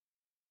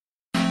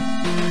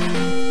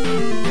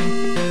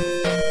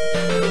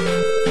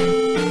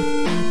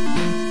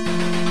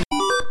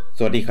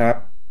สวัสดีครับ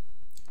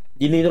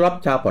ยินดีต้อนรับ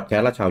ชาวพอดแคส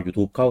ต์และชาว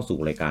YouTube เข้าสู่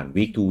รายการ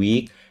Week to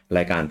Week ร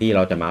ายการที่เร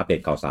าจะมาอัปเด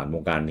ตข่าวสารว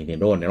งการ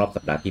Nintendo ในรอบ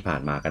สัปดาห์ที่ผ่า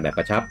นมากันแบบก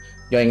ระชับ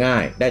ย่อยง่า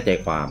ยได้ใจ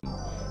ความ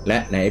และ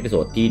ในเอพิโซ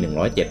ดที่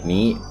107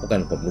นี้พบกั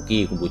นผมลู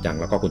กี้คุณบูจัง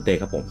แล้วก็คุณเต้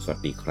ครับผมสวัส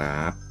ดีครั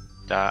บ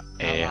จะ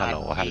ฮัลโหล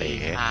ฮัลโหล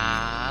ครั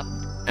บ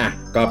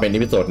ก็เป็นเอ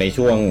พิโซดใน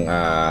ช่วง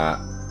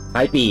ท้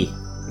ายปี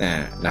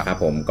นะครับ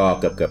ผมก็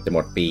เกือบจะหม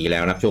ดปีแล้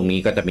วนะช่วงนี้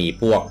ก็จะมี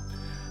พวก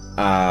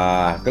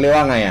ก็เรียก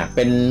ว่าไงเ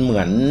ป็นเหมื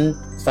อน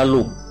ส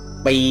รุป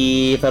ปี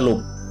สรุป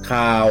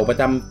ข่าวประ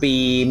จำปี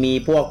มี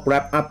พวก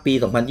wrap up ปี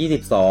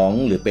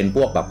2022หรือเป็นพ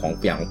วกแบบของ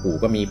อย่างปู่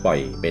ก็มีปล่อย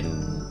เ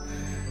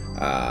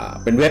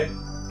ป็นเว็บ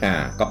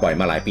ก็ปล่อย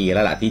มาหลายปีแ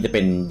ล้วล่ะที่จะเ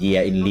ป็น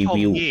year in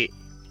review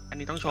อัน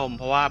นี้ต้องชมเ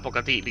พราะว่าปก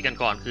ติปีกัน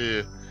ก่อนคือ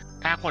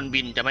ถ้าคน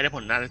บินจะไม่ได้ผ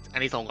ลอั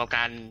นนี้ส่งกับก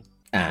าร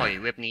ปล่อย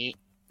เว็บนี้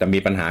จะมี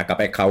ปัญหากับ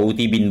account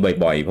ที่บิน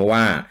บ่อยๆเพราะว่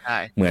า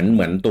เห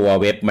มือนตัว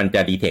เว็บมันจ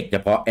ะ detect เฉ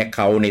พาะ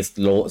account ใน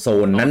โซ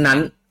นนั้น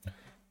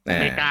ๆอ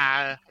เมริกา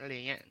อะไร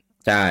เงี้ย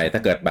ใช่ถ้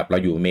าเกิดแบบเรา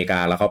อยู่อเมริกา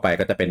แล้วเข้าไป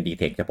ก็จะเป็น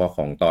detect เฉพาะข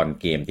องตอน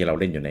เกมที่เรา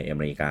เล่นอยู่ในอเ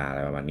มริกาอะไร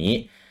ประมาณนี้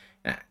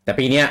แต่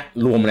ปีนี้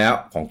รวมแล้ว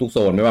ของทุกโซ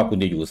นไม่ว่าคุณ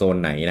จะอยู่โซน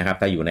ไหนนะครับ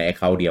ถ้าอยู่ใน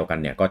account เดียวกัน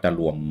เนี่ยก็จะ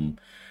รวม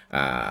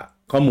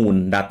ข้อมูล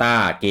Data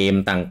เกม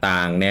ต่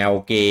างๆแนว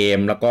เกม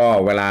แล้วก็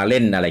เวลาเ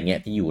ล่นอะไรเงี้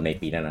ยที่อยู่ใน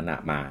ปีนั้น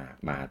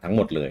มาทั้งห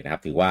มดเลยนะครั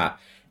บถือว่า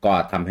ก็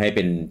ทำให้เ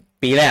ป็น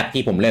ปีแรก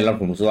ที่ผมเล่นแล้ว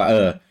ผมรู้สึกว่า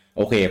โ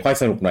อเคค่อย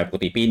สนุกหน่อยปก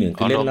ติปีหนึ่ง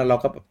คือเล่นแล้วเรา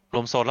ก็ร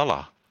วมโซนแล้วเหร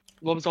อ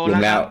รวมโซน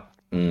แล้ว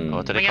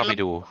จะได้เข้าไป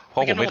ดูเพรา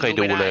ะผมไม่เคย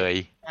ดูเลย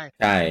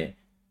ใช่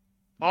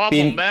เพราะว่า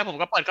ผม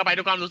ก็เปิดเข้าไป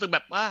ด้วยความรู้สึกแบ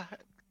บว่า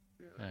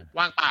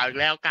ว่างเปล่าอีก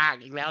แล้วกาก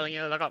อีกแล้วอะไรเ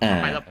งี้ยแล้วก็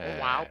ไปแล้ว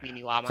ว้าวปี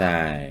นี้ว้าวมากใ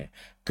ช่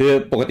คือ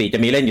ปกติจะ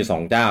มีเล่นอยู่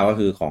2เจ้าก็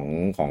คือ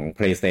ของ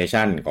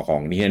PlayStation กับขอ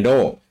ง Nintendo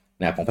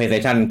นะของ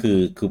PlayStation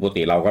คือปก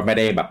ติเราก็ไม่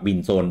ได้แบบบิน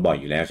โซนบ่อย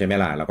อยู่แล้วใช่ไหม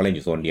ล่ะเราก็เล่นอ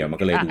ยู่โซนเดียวมัน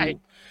ก็เลยดู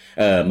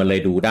มันเลย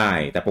ดูได้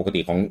แต่ปกติ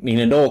ของ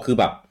Nintendo คือ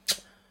แบบ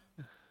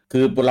คื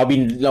อเรา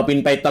บิน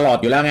ไปตลอด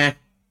อยู่แล้วไง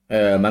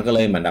มันก็เล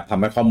ยเหมือนแบบทำ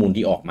ให้ข้อมูล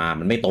ที่ออกมา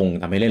มันไม่ตรง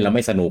ทำให้เล่นแล้วไ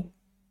ม่สนุก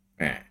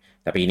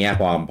แต่ปีนี้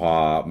พอ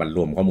มันร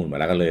วมข้อมูลมา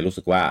แล้วก็เลยรู้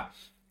สึกว่า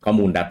ข้อ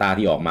มูล Data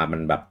ที่ออกมามั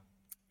นแบบ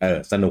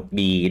สนุก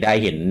ดีได้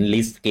เห็น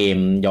ลิสต์เกม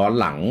ย้อน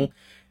หลัง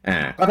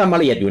ก็ทำรา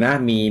ยละเอียดอยู่นะ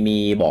มี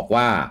บอก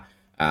ว่า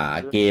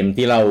เกม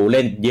ที่เราเ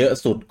ล่นเยอะ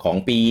สุดของ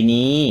ปี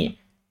นี้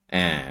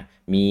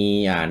มี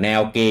แน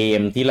วเกม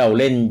ที่เรา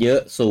เล่นเยอ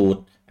ะสุด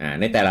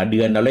ในแต่ละเดื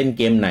อนเราเล่นเ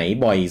กมไหน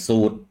บ่อย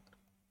สุด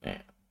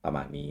ประม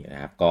าณนี้น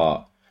ะครับก็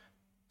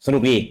สนุ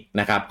กดี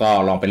นะครับก็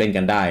ลองไปเล่น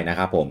กันได้นะค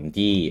รับผม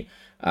ที่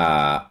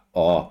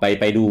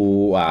ไปดู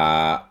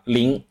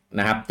ลิงก์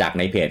นะครับจากใ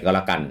นเพจก็แ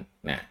ล้วกัน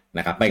น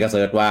ะครับไม่ก็เ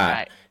ซิร์ชว่า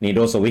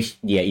Nintendo Switch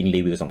Year in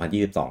Review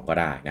 2022ก็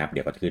ได้นะครับเ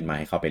ดี๋ยวก็ขึ้นมาใ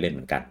ห้เข้าไปเล่นเห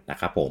มือนกันนะ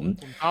ครับผม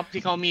ชอบ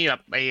ที่เขามีแบ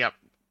บ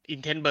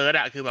Intense Burst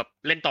คือแบบ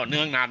เล่นต่อเ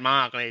นื่องนานม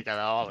ากเลยแต่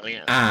แล้วอะไรเ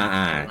งี้ย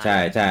ใ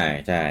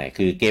ช่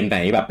คือเกมไหน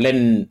แบบเ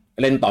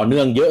ล่นต่อเนื่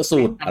องเยอะ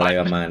สุดอะไร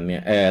ประมาณเนี้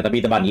ยตะบี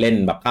ตะบันเล่น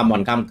แบบข้ามวั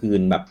นข้ามคื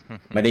นแบบ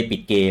ไม่ได้ปิ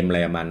ดเกมอะไร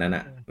ประมาณนั้น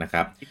นะค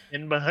รับ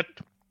Intense Burst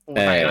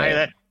ใส่ให้เ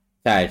ลย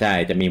ใช่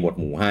จะมีหมวด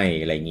หมู่ให้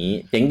อะไรอย่างนี้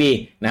เจ๋งดี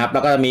นะครับแล้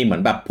วก็มีเหมือ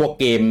นแบบพวก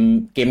เก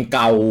มเ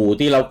ก่า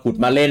ที่เราขุด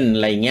มาเล่นอ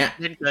ะไรเงี้ย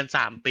เล่นเกิน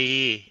3 ปี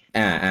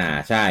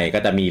ใช่ก็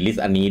จะมีลิส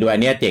ต์อันนี้ด้วยอั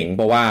นนี้เจ๋งเ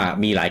พราะว่า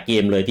มีหลายเก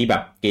มเลยที่แบ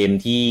บเกม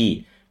ที่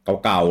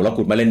เก่าๆแล้ว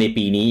ขุดมาเล่นใน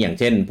ปีนี้อย่าง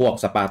เช่นพวก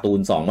สปาตูน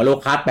2มาโล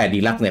คาร์ด8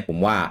 Deluxe เนี่ยผม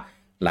ว่า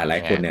หลาย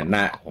ๆคนเนี่ย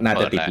น่า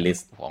จะติดลิส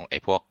ต์ของไอ้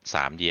พวก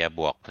3 year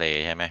บวก play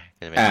ใช่ไหม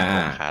จะเป็น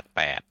คาร์ด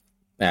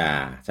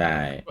8ใช่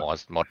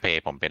มดเพ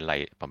ย์ผมเ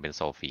ป็นโ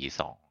ซฟี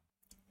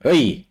2เฮ้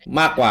ย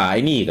มากกว่าไ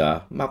อ้นี่เหรอ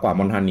มากกว่า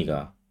มอนทันอีกเหร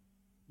อ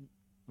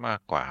มาก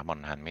กว่ามอน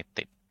ทันไม่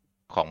ติด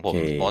ของผม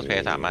โมสเพ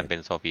ย์3มันเป็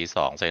นโซฟี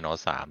2ไซโน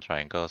3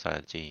 Triangle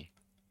Strategy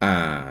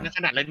ในข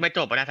นาดเล่นไม่จ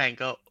บนะ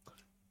Triangle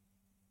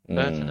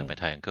จะเป็น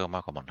Triangle ม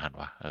ากกว่ามอนทัน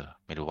วะ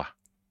ไม่รู้วะ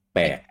แป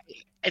ลก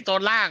ไอ้ตัว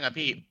ล่าง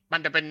พี่มั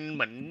นจะเป็นเห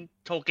มือน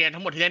โชว์เกม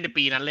ทั้งหมดที่เล่นใน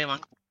ปีนั้นเลยมั้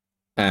ง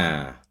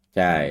ใ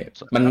ช่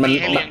มัน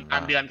ให้เรียงตา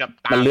มเดือนกับ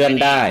มันเลื่อน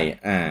ได้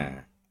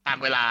ตาม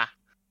เวลา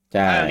ใ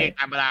ช่เรียง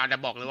ตามเวลาจะ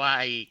บอกเลยว่า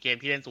ไอ้เกม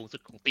ที่เล่นสูงสุ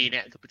ดของปีเนี่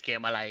ยคือเก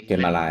มอะไร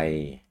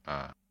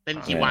เล่น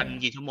กี่วัน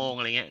กี่ชั่วโมง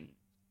อะไรเงี้ย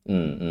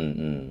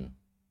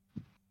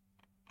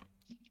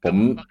ผม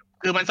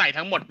คือมันใส่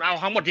ทั้งหมดเอา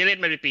ทั้งหมดที่เล่น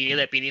มาในปีนี้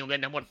เลยปีนี้ผมเล่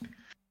นทั้งหมด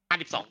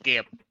52 เก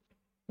ม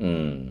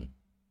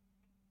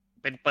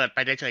เป็นเปิดไป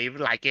เฉย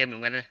ๆหลายเกมเหมือ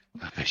นกันนะ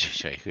ไปเ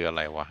ฉยๆคืออะไ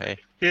รวะ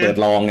เปิด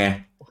ลองไง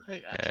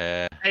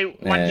ไอ้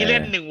วันที่เล่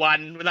น1 วัน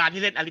เวลา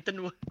ที่เล่นอลิตเติ้ล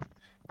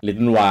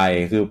Little Y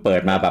คือเปิ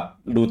ดมาแบบ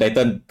ดูไตเ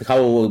ติ้ลเข้า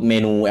เม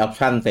นูออป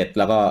ชั่นเสร็จ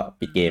แล้วก็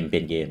ปิดเกมเป็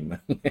นเกม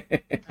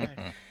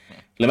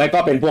หรือไม่ก็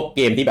เป็นพวกเ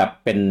กมที่แบบ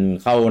เป็น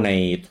เข้าใน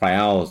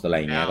Trials อะไร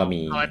เงี้ยก็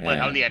มีเปิด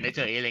เอาเหรียญเ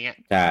ฉยๆอะไรเงี้ย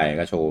ใช่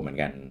ก็โชว์เหมือน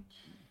กัน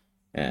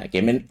เก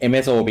ม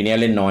MSO ปีนี้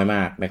เล่นน้อยม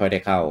ากไม่ค่อยได้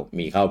เข้า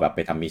มีเข้าแบบไป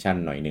ทำมิชชั่น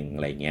หน่อยนึงอ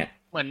ะไรเงี้ย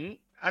เหมือน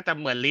แต่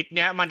เหมือนลิสต์เ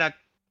นี้ยมันจะ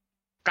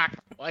กัก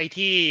ไอ้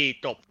ที่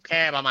จบแ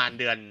ค่ประมาณ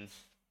เดือน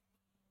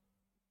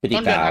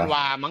ต้นเดือนธันว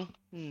ามั้ง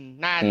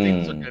น่าจะ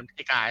สุดเดือนพฤศ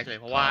จิกายนเลย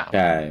เพราะว่าใ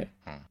ช่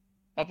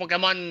เพราะโปเก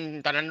มอน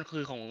ตอนนั้นคื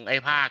อของไอ้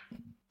ภาค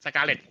สก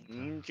าเลตผม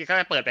ที่เขา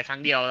เปิดไปครั้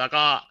งเดียวแล้ว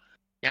ก็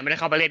ยังไม่ได้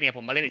เข้าไปเล่นเนี่ยผ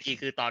มมาเล่นอีกที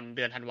คือตอนเ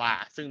ดือนธันวา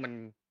ซึ่ง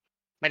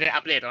มัน ไม่ได้อั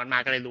ปเดตมันมา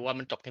ก็เลยรู้ว่า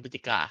มันจบที่พฤศ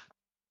จิกา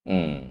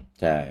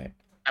ใช่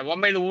แต่ว่า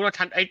ไม่รู้ว่า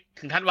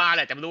ถึงธันวาแ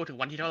หละจะไม่รู้ถึง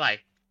วันที่เท่าไหร่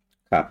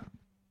ครับ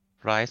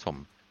ไรส์ผม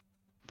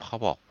เขา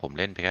บอกผม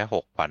เล่นไปแค่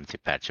6 วัน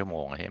 18 ชั่วโม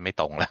งไม่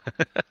ตรงแล้ว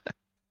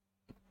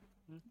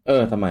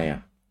ทำไมอ่ะ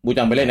บู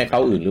จังไปเล่นในเขา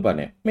อื่นหรือเปล่า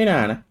เนี่ยไม่น่า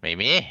นะไม่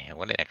มีผม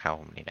ก็เล่นในเขา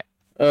ผมนี่แหละ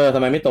ทำ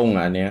ไมไม่ตรง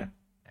อ่ะอันเนี้ย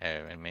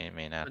มันไ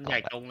ม่น่าส่วนให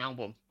ญ่ตรงนะของ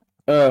ผม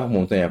ผ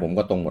มส่วนใหญ่ผม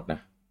ก็ตรงหมดนะ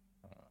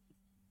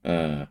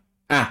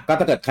ก็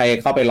ถ้าเกิดใคร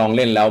เข้าไปลองเ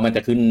ล่นแล้วมันจ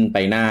ะขึ้นไป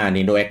หน้า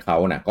Nintendo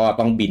Account นะก็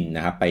ต้องบินน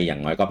ะครับไปอย่า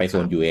งน้อยก็ไปโซ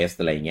น US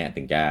อะไรเงี้ย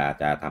ถึงจะ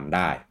ทำไ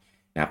ด้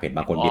นะครับเห็นบ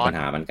างคนมีปัญห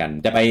าเหมือนกัน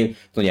จะไป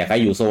ส่วนใหญ่ใคร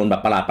อยู่โซนแบ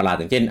บประหลาด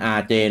อย่างเช่นอา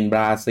ร์เจนบร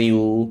าซิล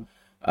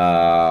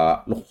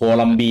โค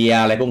ลัมเบีย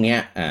อะไรพวกเนี้ย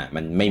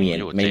มันไม่มี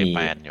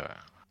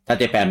ถ้าเ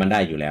จแปนมันได้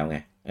อยู่แล้วไง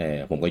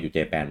ผมก็อยู่เจ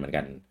แปนเหมือน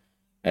กัน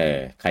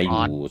ใครอ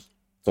ยู่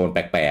โซนแป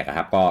ลกๆค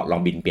รับก็ลอ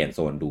งบินเปลี่ยนโซ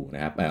นดูน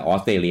ะครับออ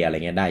สเตรเลียอะไรเ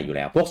งี้ยได้อยู่แ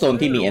ล้วพวกโซน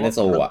ที่มี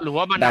NSO หรือ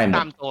ว่ามันต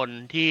ามโซน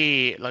ที่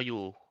เราอ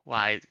ยู่ว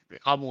าย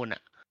ข้อมูล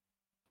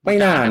ไม่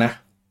น่านะ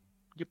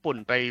ญี่ปุ่น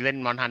ไปเล่น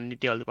มอนทันนิด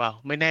เดียวหรือเปล่า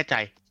ไม่แน่ใจ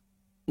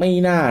ไม่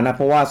น่านะเ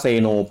พราะว่าเซ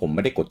โนผมไ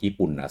ม่ได้กดญี่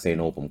ปุ่นเซโ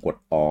นผมกด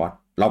ออส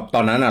เราต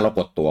อนนั้นเรา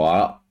กด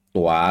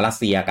ตั๋วรัส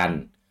เซียกัน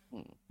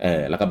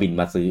แล้วก็บิน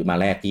มาซื้อมา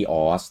แลกที่อ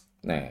อส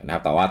นะครั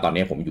บแต่ว่าตอน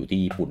นี้ผมอยู่ที่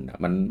ญี่ปุ่น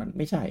มันไ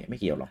ม่ใช่ไม่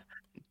เกี่ยวหรอก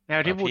แน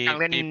วที่บูจัง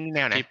เล่นแน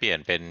วไหนที่เปลี่ยน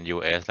เป็น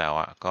US แล้ว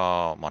ก็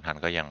มอนทัน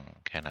ก็ยัง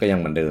แค่นั้นก็ยัง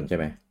เหมือนเดิมใช่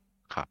ไหม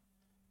ครับ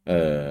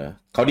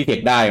เขาดีเทค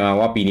ได้มา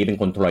ว่าปีนี้เป็น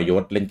คนทรย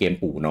ศเล่นเกม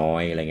ปู่น้อ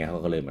ยอะไรเงี้ยเข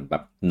าก็เลยเหมือนแบ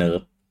บเนิร์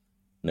ฟ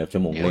ชั่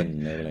วโมงเล่น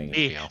อะไรเงี้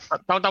ย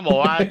ต้องบอก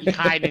ว่าอีก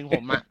ค่ายหนึ่งผ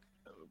ม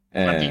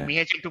มันจริงมีใ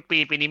ห้เช็คทุกปี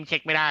ปีนี้เช็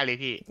คไม่ได้เลย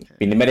พี่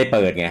ปีนี้ไม่ได้เ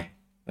ปิดไง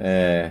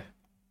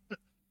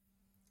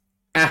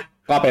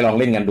ก็ไปลอง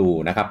เล่นกันดู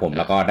นะครับผมแ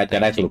ล้วก็จะ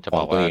ได้สรุปข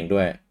องตัวเองด้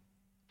วย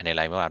ในไ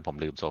ลน์เมื่อวานผม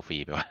ลืมโซฟี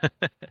ไปว่า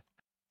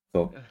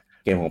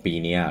เกมของปี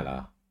นี้เหรอ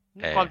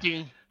ความจริง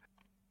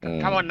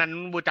ถ้าวันนั้น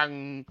บูจัง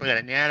เปิด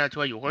อันนี้เรา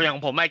ช่วยอยู่เพราะอย่าง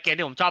ผมเกม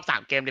ที่ผมชอบ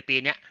3 เกมในปี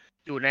นี้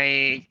อยู่ใน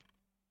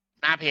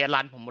หน้าเพจ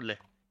รันผมหมดเลย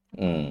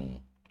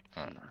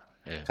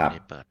ครับ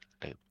เปิด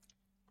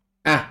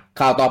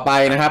ข่าวต่อไป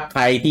นะครับใค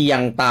รที่ยั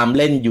งตาม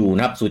เล่นอยู่น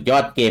ะครับสุดยอ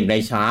ดเกมใน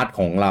ชาร์ต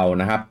ของเรา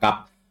นะครับกับ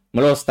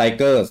Mario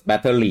Strikers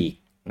Battle League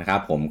นะครั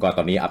บผมก็ต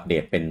อนนี้อัปเด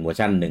ตเป็นเวอร์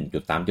ชัน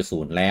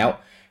 1.3.0 แล้ว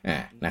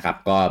นะครับ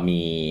ก็มี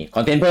ค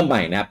อนเทนต์เพิ่มให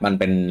ม่นะครับมัน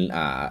เป็น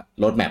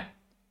โรดแมป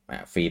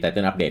ฟรีไตเ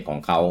ติ้ลอัปเดตของ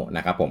เขาน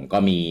ะครับผมก็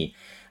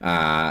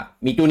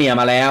มีจูเนียร์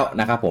มาแล้ว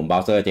นะครับผม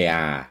Bowser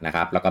JR นะค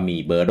รับแล้วก็มี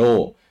เบอร์โด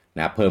น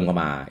ะครับเพิ่มเข้า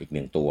มาอีก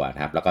1ตัวน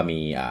ะครับแล้วก็มี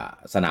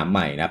สนามให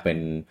ม่นะเป็น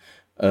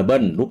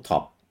Urban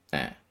Rooftop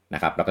น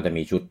ะครับแล้วก็จะ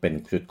มีชุดเป็น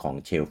ชุดของ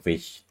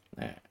Shellfish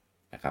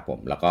นะครับผม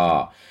แล้วก็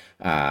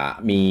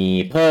มี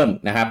เพิ่ม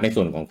นะครับใน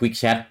ส่วนของ Quick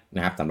Chat น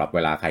ะครับสำหรับเว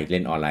ลาใครเ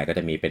ล่นออนไลน์ก็จ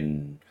ะมีเป็น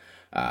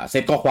เซ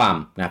ตข้อความ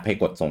นะให้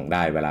กดส่งไ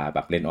ด้เวลาแบ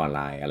บเล่นออนไล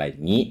น์อะไรอย่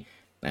างนี้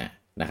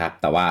นะครับ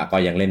แต่ว่าก็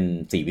ยังเล่น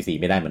 4v4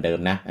 ไม่ได้เหมือนเดิม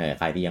นะ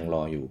ใครที่ยังร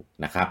ออยู่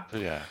นะครับ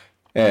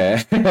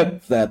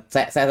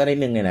แซะนิด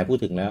นึงเนี่ยนะพูด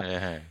ถึงแล้ว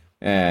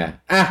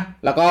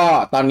แล้วก็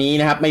ตอนนี้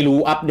นะครับไม่รู้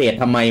อัปเดต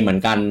ทำไมเหมือน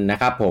กันนะ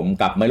ครับผม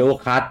กับ Mario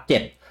Kart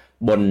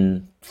 7 บน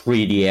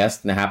 3DS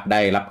นะครับไ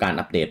ด้รับการ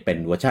อัปเดตเป็น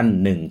เวอร์ชัน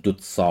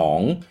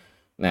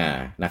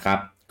 1.2 นะครับ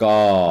ก็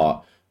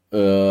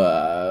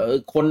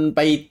คนไป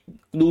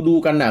ดู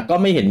กันก็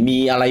ไม่เห็นมี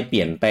อะไรเป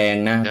ลี่ยนแปลง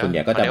นะส่วนให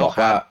ญ่ก็จะบอก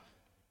ว่า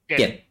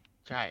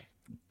7ใช่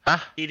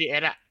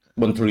3DS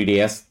บน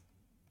 3DS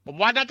ผม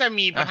ว่าน่าจะ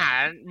มีปัญหา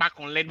บั๊กข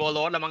อง Rainbow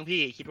Road แล้วมั้ง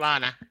พี่คิดว่า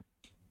นะ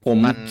ผม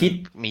คิด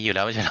มีอยู่แ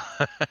ล้วไม่ใช่หรอ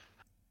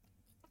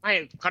ไม่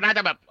เขาน่าจ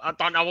ะแบบ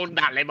ตอนเอา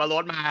ด่าน Rainbow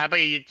Road มาไป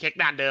เช็ค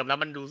ด่านเดิมแล้ว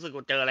มันรู้สึก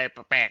เจออะไร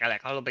แปลกๆอะไร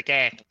เขาลงไปแ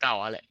ก้เก่า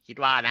อะไรคิด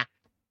ว่านะ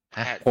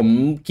ผม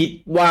คิด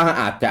ว่า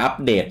อาจจะอัป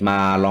เดตมา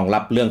รองรั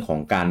บเรื่องของ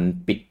การ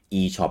ปิด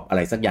eShop อะไ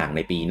รสักอย่างใน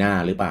ปีหน้า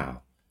หรือเปล่า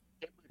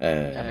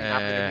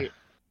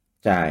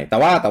ใช่แต่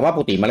ว่าป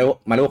กติ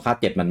Mario Kart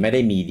 7มันไม่ไ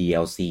ด้มี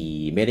DLC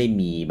ไม่ได้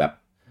มีแบบ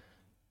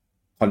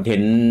คอนเท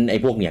นต์ไอ้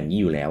พวกอย่างนี้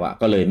อยู่แล้ว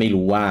ก็เลยไม่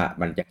รู้ว่า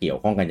มันจะเกี่ยว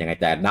ข้องกันยังไง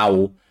แต่เ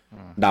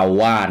ดา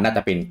ว่าน่าจ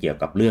ะเป็นเกี่ยว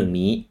กับเรื่อง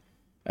นี้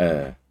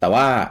แต่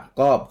ว่า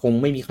ก็คง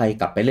ไม่มีใคร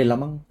กลับไปเล่นแล้ว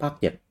มั้งภาค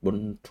7บน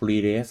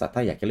 3DS ถ้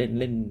าอยากจะเ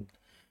ล่น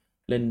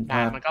ด่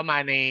านมันก็มา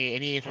ใน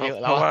นี่เยอะ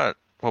แล้วเพราะว่า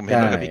ผมเห็น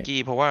ด้วยกับพี่กี้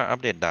เพราะว่าอัป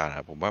เดตด่าน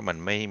ผมว่ามัน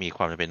ไม่มีค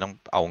วามจำเป็นต้อง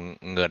เอา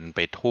เงินไป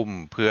ทุ่ม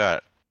เพื่อ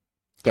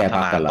แก้ปั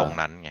ญหาตรง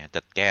นั้นไงจ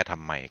ะแก้ท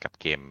ำไมกับ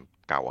เกม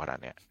เก่าขนาด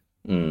เนี้ย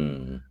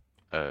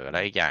แล้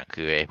วอีกอย่าง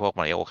คือไอ้พวก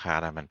Mario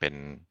Kart มันเป็น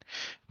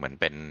เหมือน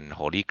เป็น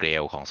Holy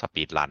Grail ของส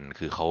ปีดรัน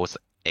คือเขา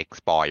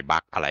exploit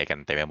บั๊กอะไรกัน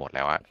เต็มไปหมดแ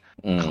ล้ว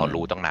เขา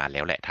รู้ตั้งนานแ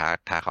ล้วแหละ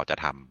ถ้าเขาจะ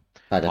ท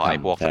ำเพราะไอ้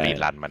พวกสปีด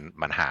รัน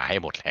มันหาให้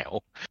หมดแล้ว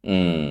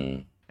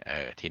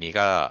ทีนี้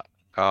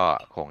ก็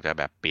คงจะ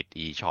แบบปิด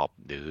eShop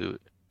ห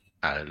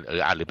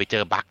รือไปเจ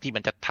อบั๊กที่มั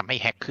นจะทำให้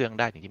แฮกเครื่อง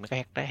ได้จริงๆมันก็แ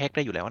ฮกไ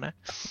ด้อยู่แล้วนะ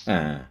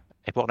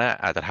ไอ้พวกนั้น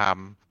อาจจะท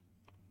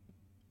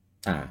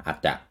ำอาจ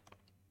จะ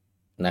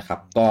นะครับ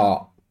ก็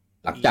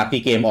หลังจาก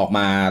ที่เกมออกม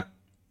า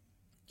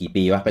กี่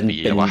ปีวะเป็น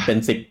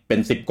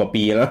10กว่า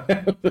ปีแล้ว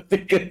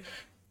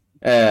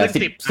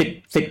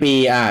10 ปี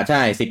ใ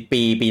ช่10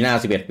 ปีหน้า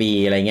11 ปี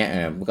อะไรเงี้ย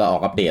ก็ออ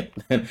กอัปเดต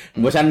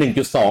เวอร์ชัน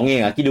 1.2 เอ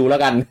งคิดดูแล้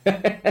วกัน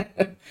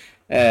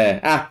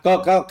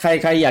ก็ใ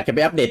ครอยากจะไป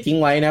อัปเดตทิ้ง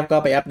ไว้นะครับก็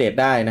ไปอัปเดต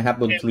ได้นะครับ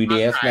บน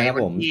 3DS นะครับ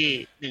ผม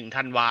ที่1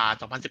 ธันวา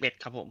คม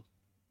 2011ครับผม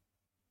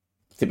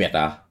11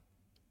อ่ะ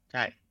ใ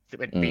ช่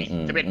11 ปี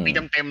11 ปี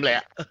เต็มๆเลย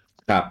อ่ะ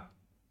ครับ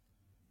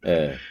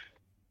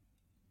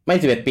ไม่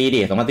11 ปีดิ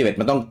2011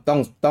มัน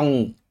ต้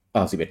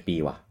อง11 ปี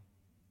ว่ะ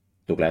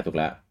ถูกแ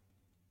ล้ว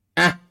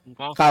อ่ะ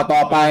ข่าวต่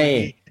อไป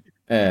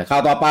ข่า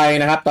วต่อไป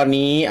นะครับตอน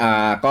นี้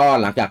ก็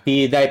หลังจากที่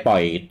ได้ปล่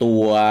อยตั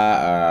ว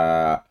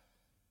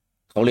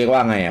เขาเรียกว่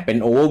าไงเป็น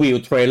overview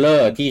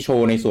trailer ที่โช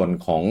ว์ในส่วน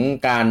ของ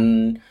การ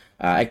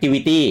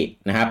activity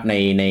นะครับ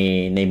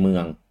ในเมื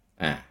อง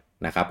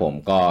นะครับผม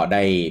ก็ไ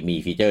ด้มี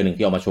ฟีเจอร์หนึ่ง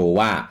ที่เอามาโชว์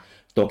ว่า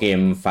ตัวเกม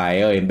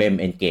Fire Emblem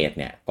Engage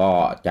เนี่ยก็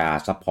จะ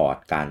support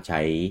การใ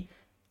ช้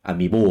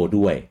Amiibo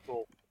ด้วย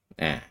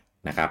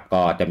นะครับ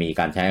ก็จะมี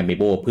การใช้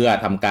Amiibo เพื่อ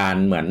ทำการ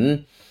เหมือน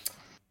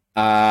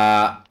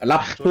รั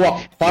บพวก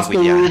คอส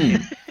ตูม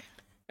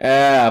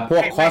พ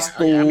วกคอส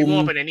ตูม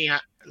เป็นไอ้นี่ฮ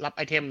ะรับไ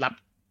อเทมรับ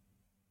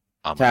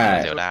ใช่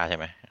เซลดาใช่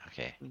ไหมโอเค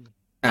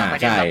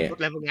ใช่อ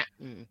ะไรพวกเนี้ย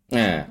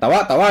แ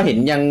ต่ว่าเห็น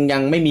ยั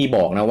งไม่มีบ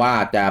อกนะว่า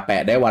จะแป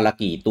ะได้วันละ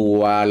กี่ตัว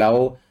แล้ว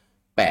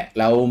แปะ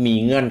แล้วมี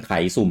เงื่อนไข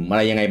สุ่มอะไ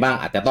รยังไงบ้าง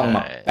อาจจะต้องม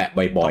าแปะ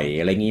บ่อยๆ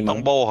อะไรงี้มั้ง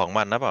โบของ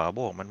มันนะเปล่าโบ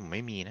ของมันผมไ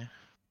ม่มีนะ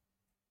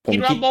ผมคิด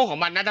ว่าโบของ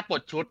มันน่าจะปล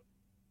ดชุด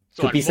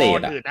พิเศษ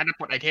น่าจะ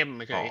ปลดไอเทมไ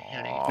ม่ใช่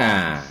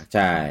ใ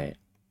ช่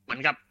เหมือ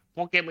นกับพ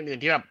วกเกมอื่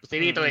นๆที่แบบซี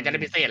รีส์ตัวเองจะได้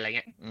พิเศษอะไรเ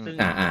งี้ยซึ่ง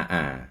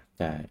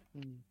ใช่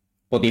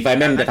ปกติไฟ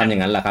แมนจะทำอย่า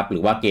งนั้นแหละครับหรื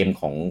อว่าเกม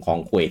ของ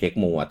คุยเทค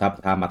โม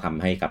ถ้ามาท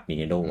ำให้กับ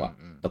Nintendo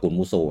ตระกูล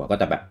มูโซก็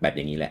จะแบบอ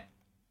ย่างนี้แหละ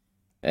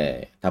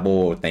ถ้าโบ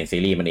ในซี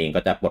รีส์มันเอง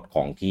ก็จะปลดข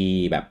องที่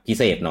แบบพิ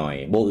เศษหน่อย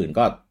โบอื่น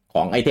ก็ข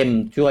องไอเทม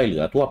ช่วยเหลื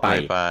อทั่วไป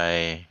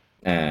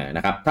น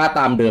ะครับถ้าต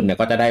ามเดิมเนี่ย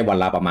ก็จะได้วัน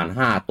ละประมาณ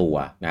5ตัว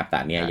นะครับแต่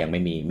เนี้ยยังไ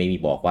ม่มี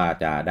บอกว่า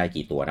จะได้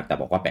กี่ตัวนะแต่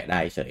บอกว่าแปะได้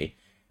เฉย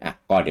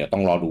ก็เดี๋ยวต้อ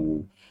งรอดู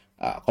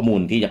ข้อมู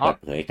ลที่จะเปิด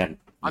เผยกัน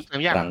อีก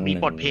ครั้งมี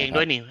บทเพลง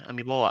ด้วยนี่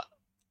Amiibo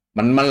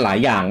มันหลาย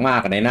อย่างมา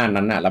กในหน้า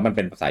นั้นน่ะแล้วมันเ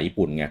ป็นภาษาญี่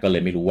ปุ่นไงก็เล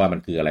ยไม่รู้ว่ามัน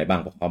คืออะไรบ้าง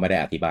เพราะเขาไม่ได้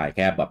อธิบายแ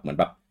ค่แบบเหมือน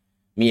แบบ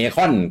มีไอค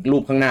อนรู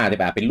ปข้างหน้าแต่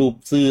แบบเป็นรูป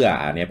เสื้อ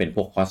อันนี้เป็นพ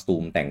วกคอสตู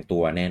มแต่งตั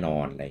วแน่นอ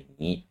นอะไรอย่าง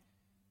นี้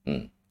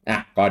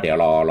ก็เดี๋ยว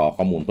รอ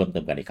ข้อมูลเพิ่มเ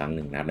ติมกันอีกครั้งห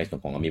นึ่งนะในส่วน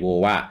ของ Amiibo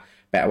ว่า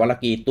แปะวันละ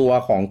กี่ตัว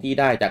ของที่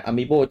ได้จาก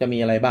Amiibo จะมี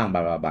อะไรบ้างบ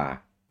า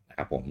นะค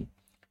รับผม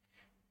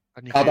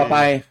เข้าต่อไป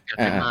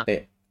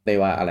เต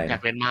ว่าอะไรอยา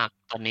กเล่นมาก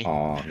ตอนนี้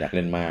อยากเ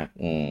ล่นมาก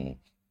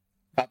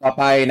ต่อ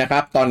ไปนะครั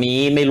บตอนนี้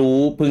ไม่รู้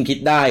เพิ่งคิด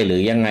ได้หรื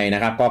อยังไงน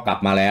ะครับก็กลับ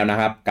มาแล้วนะ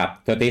ครับกับ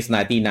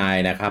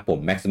 3099 นะครับผม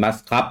Maximus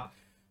ครับ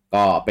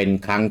ก็เป็น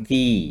ครั้ง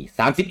ที่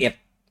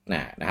31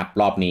นะครับ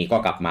รอบนี้ก็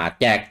กลับมา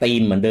แจกธี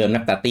มเหมือนเดิมน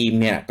ะแต่ธีม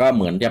เนี่ยก็เ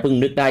หมือนจะเพิ่ง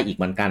นึกได้อีกเ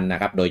หมือนกันนะ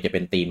ครับโดยจะเป็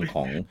นธีมข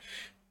อง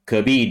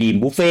Kirby Dream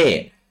Buffet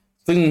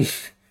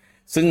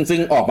ซึ่ง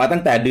ออกมาตั้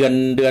งแต่เ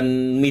ดือน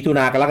มิถุน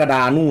ายนกรกฎ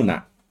านู่น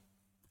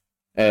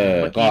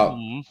ก็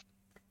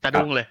สะ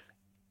ดุ้งเลย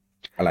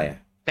อะไร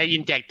ได้ยิ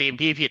นแจกธีม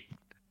พี่ผิด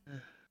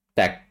แ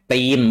จก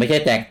ตีนไม่ใช่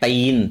แจกตี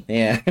นเ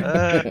นี่ย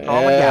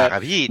มันอยากอ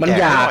ะพี่มัน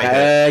อยาก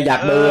อยา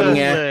กโดน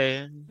ไง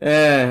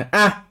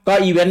ก็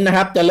อีเวนต์นะค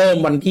รับจะเริ่ม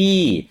วันที่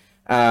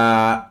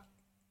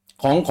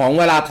ของ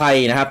เวลาไทย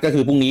นะครับก็คื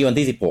อพรุ่งนี้วัน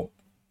ที่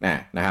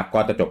16นะครับก็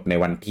จะจบใน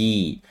วัน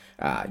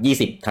ที่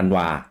20 ธันว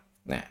า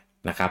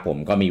นะครับผม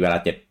ก็มีเวลา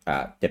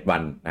7วั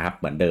นนะครับ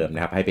เหมือนเดิมน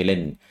ะครับให้ไปเล่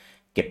น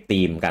เก็บ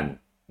ธีมกัน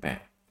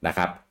นะค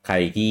รับใคร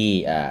ที่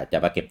จะ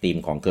มาเก็บธีม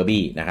ของ Kirby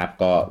นะครับ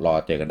ก็รอ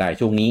เจอกันได้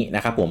ช่วงนี้น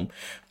ะครับผม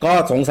ก็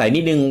สงสัยนิ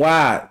ดนึงว่า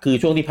คือ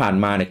ช่วงที่ผ่าน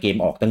มาเนี่ยเกม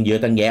ออกตั้งเยอะ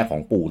ตั้งแยะขอ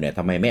งปู่เนี่ยท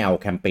ำไมไม่เอา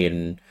แคมเปญ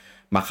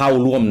มาเข้า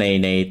ร่วม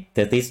ในเท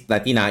อร์ติสไล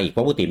ตินาอีกเพร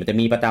าะปกติมันจะ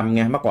มีประจำไ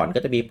งเมื่อก่อน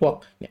ก็จะมีพวก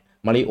เนี่ย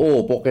มาริโอ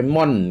โปเกม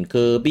อนเค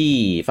อร์บี้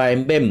ไฟเอ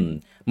มเบม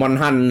มอน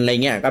ฮันอะไร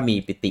เงี้ยก็มี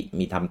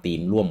มีทำธี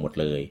มร่วมหมด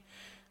เลย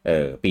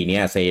ปีนี้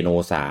เซโน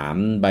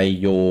3ไบ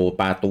โย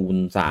ปาตูน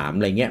3อ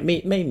ะไรเงี้ย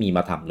ไม่มีม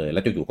าทำเลยแล้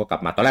วอยู่ๆก็กลั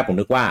บมาตอนแรกผม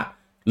นึกว่า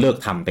เลิก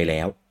ทำไปแ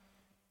ล้ว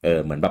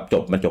เหมือนแบบ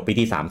มันจบปี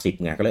ที่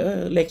30ไงก็เลย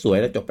เลขสวย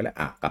แล้วจบไปแล้ว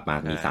กลับมา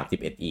มี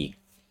31อีก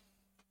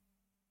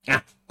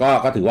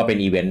ก็ถือว่าเป็น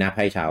อีเวนต์นะใ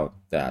ห้ชาว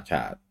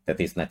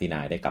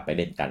3099ได้กลับไป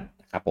เล่นกัน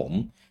นะครับผม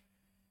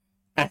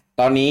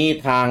ตอนนี้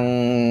ทาง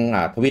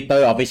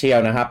Twitter Official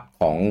นะครับ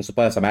ของ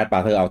Super Smash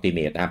Bros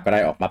Ultimate นะครับก็ได้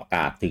ออกมาประก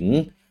าศถึง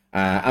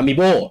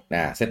Amiibo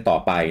เซตต่อ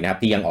ไปนะครับ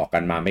ที่ยังออกกั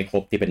นมาไม่คร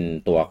บที่เป็น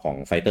ตัวของ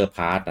Fighter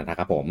Pass นะ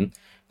ครับผม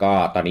ก็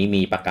ตอนนี้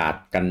มีประกาศ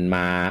กันม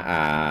า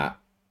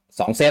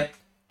2 เซต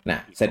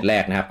เซตแร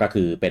กนะครับก็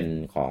คือเป็น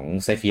ของ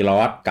เซฟิรอ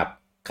สกับ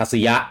คาซึ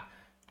ยะ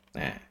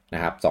น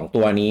ะครับ2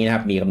ตัวนี้นะค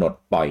รับมีกำหนด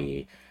ปล่อย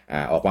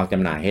ออกวางจ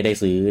ำหน่ายให้ได้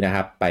ซื้อนะค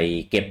รับไป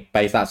เก็บไป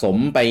สะสม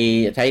ไป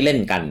ใช้เล่น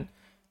กัน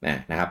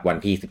นะครับวัน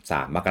ที่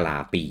13 มกราค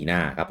มปีหน้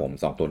าครับผม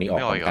2ตัวนี้ออ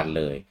กกัน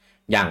เลย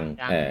ยัง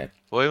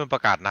โอ้ยมันปร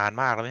ะกาศนาน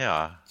มากแล้วไม่ใช่เหร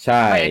อใ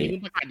ช่อัน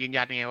นี้ประกาศยืน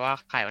ยันไงว่า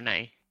ขายวันไหน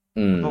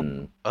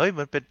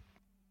มันเ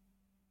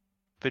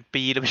ป็น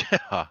ปีแล้วไม่ใช่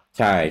เหรอ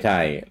ใช่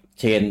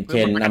เชน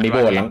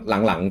Amiibo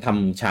หลังท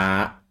ำช้า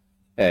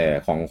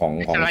ของ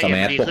สแม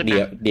ชพวก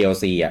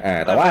DLC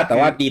แต่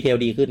ว่าดีเทล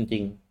ดีขึ้นจ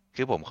ริง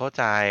คือผมเข้า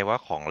ใจว่า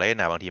ของเล่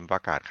นบางทีป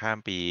ระกาศข้าม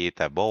ปีแ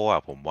ต่โบ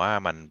ผมว่า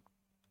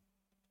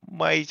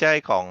ไม่ใช่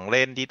ของเ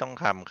ล่นที่ต้อง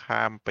ทำข้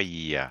ามปี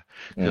อ่ะ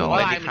คือของเ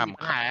ล่นที่ท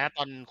ำหายต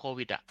อนโค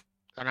วิดอ่ะ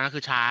ตอนนั้นคื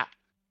อช้า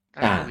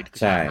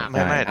ใช่ไ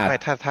ม่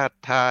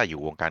ถ้าอยู่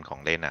วงการขอ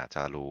งเล่นอ่ะจ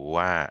ะรู้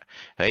ว่า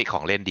เฮ้ยขอ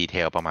งเล่นดีเท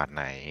ลประมาณไ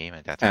หนมั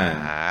นจะ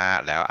ช้า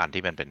แล้วอัน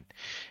ที่มันเป็น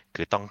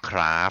คือต้องคร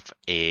าฟ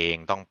เอง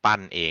ต้องปั้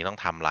นเองต้อง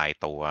ทำลาย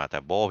ตัวแต่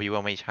โบพี่ว่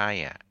าไม่ใช่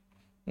อ่ะ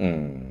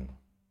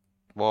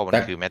โบมัน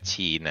คือแมช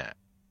ชีนอ่ะ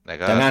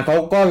แต่งานเขา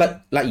ก็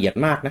ละเอียด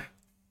มากนะ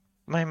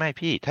ไม่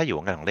พี่ถ้าอยู่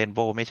วงการของเล่นโบ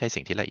ไม่ใช่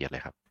สิ่งที่ละเอียดเล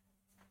ยครับ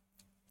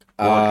โ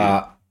บคือ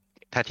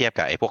ถ้าเทียบ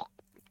กับไอ้พวก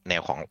แน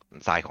วของ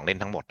ทรายของเล่น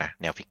ทั้งหมดนะ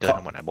แนวฟิกเกอร์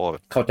ทั้งหมดนะโบ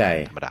เข้าใจ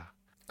ธรรมดา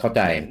เข้าใ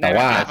จแต่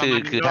ว่า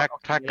คือ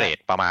ถ้าเกรด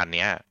ประมาณเ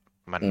นี้ย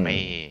มัน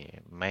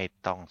ไม่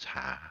ต้อง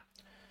ช้า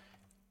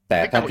แต่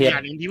ถ้าเทียบอย่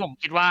างนึงที่ผม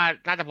คิดว่า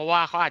น่าจะเพราะว่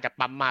าเขาอาจจะ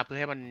ปั๊มมาเพื่อ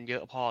ให้มันเยอ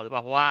ะพอหรือเปล่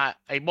าเพราะว่า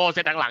ไอ้โบเซ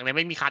ตหลังๆเนี่ยไ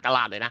ม่มีขาดตล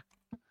าดเลยนะ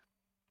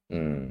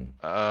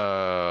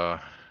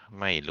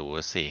ไม่รู้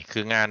สิคื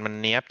องานมัน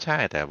เนี้ยบใช่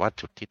แต่ว่า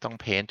จุดที่ต้อง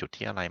เพ้นจุด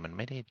ที่อะไรมันไ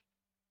ม่ได้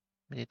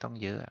ต้อง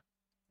เยอะ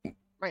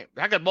ไม่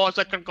ถ้าเกิดโบเซ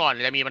ตก่อน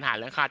จะมีปัญหาเ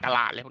รื่องขาดตล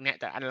าดอะไรพวกเนี้ย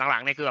แต่อันหลั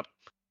งๆเนี่ยคือแบบ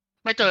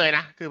ไม่เจอน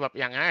ะคือแบบ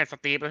อย่างนั้นส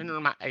ตีฟแล้วที่นู่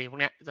นมาไอ้พวก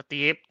เนี้ยสตี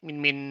ฟ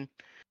มิน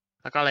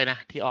แล้วก็อะไรนะ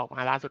ที่ออกม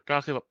าล่าสุดก็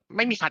คือแบบไ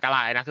ม่มีขาดตล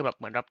าดนะคือแบบ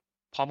เหมือนแบบ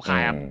พร้อมขา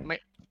ย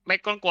ไม่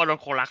ก้นโกนโดน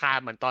โคราคา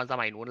เหมือนตอนส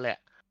มัยนู้นเลย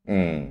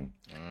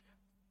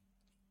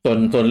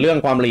ส่วนเรื่อง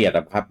ความละเอียด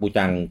ครับบู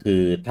จังคื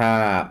อถ้า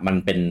มัน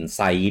เป็นไ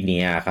ซส์เ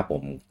นี้ยครับผ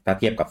มถ้า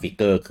เทียบกับฟิกเ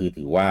กอร์คือ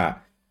ถือว่า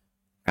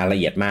ละ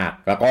เอียดมาก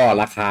แล้วก็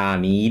ราคา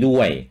นี้ด้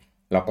วย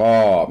แล้วก็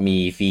มี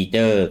ฟีเจ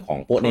อร์ของ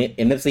พวกนี้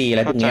NFC อะไ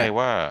รพวกนี้เข้าใจ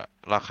ว่า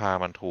ราคา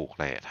มันถูก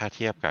แหละถ้าเ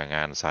ทียบกับง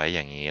านไซส์อ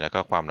ย่างนี้แล้วก็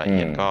ความละเ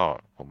อียดก็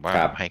ผมว่า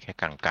ให้แค่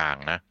กลาง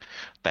ๆนะ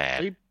แต่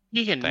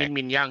พี่เห็น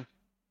มินยัง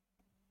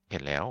เห็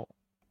นแล้ว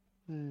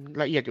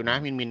ละเอียดอยู่นะ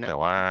มินแต่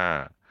ว่า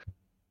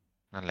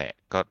นั่นแหละ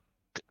ก็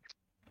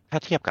ถ้า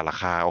เทียบกับรา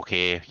คาโอเค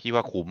พี่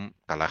ว่าคุ้ม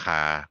กับราคา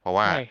เพราะ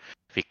ว่า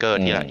ฟิกเกอร์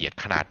ที่ละเอียด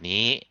ขนาด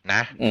นี้น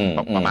ะ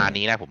ประมาณ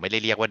นี้นะผมไม่ได้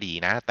เรียกว่าดี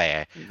นะแต่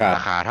ร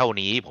าคาเท่า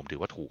นี้ผมถือ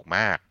ว่าถูกม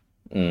าก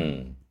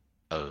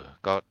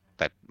ก็แ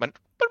ต่มัน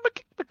ก็ไ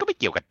ม่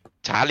เกี่ยวกับ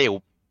ช้าเร็ว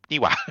นี่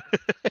หว่า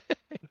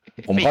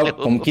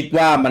ผมคิด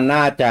ว่ามัน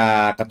น่าจะ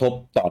กระทบ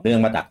ต่อเนื่อง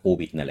มาจากโค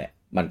วิดนั่นแหละ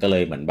มันก็เล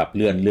ยเหมือนแบบเ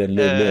ลื่อ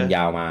นย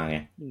าวมาไง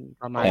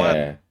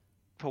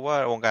เพราะว่า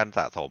วงการส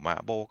ะสมอะ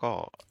โบก็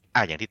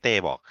อย่างที่เต้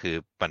บอกคือ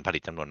มันผลิ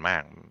ตจำนวนมา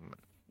ก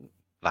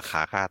ราคา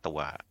ค่าตัว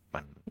มั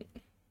น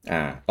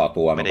ต่อ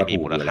ตัวไม่ได้มี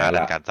มูลค่าใน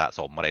การสะ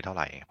สมอะไรเท่าไ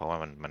หร่เพราะว่า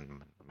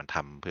มันท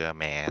ำเพื่อ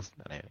แมส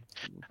อะไร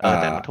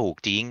แต่มันถูก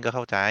จริงก็เ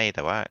ข้าใจแ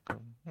ต่ว่า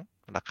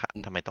ราคา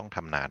ทำไมต้องท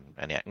ำนาน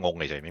อันเนี้ยงง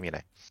เฉยๆไม่มีอะไร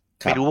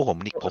ไม่รู้ว่าผม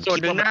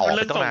คิดว่ามันออกไ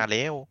ปต้องนานแ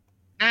ล้ว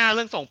เ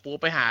รื่องส่งปู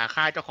ไปหา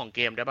ค่ายเจ้าของเก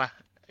มได้ป่ะ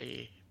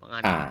บางอั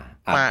น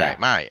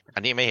ไม่อั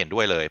นนี้ไม่เห็นด้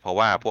วยเลยเพราะ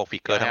ว่าพวกฟิ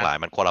กเกอร์ทั้งหลาย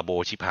มันโคลาโบ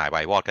ชิบหายไว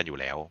วอดกันอยู่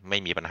แล้วไม่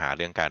มีปัญหาเ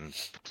รื่องการ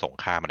ส่ง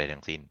ค่ามาใด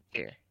ทั้งสิ้น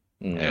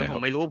ผ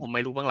มไม่รู้เ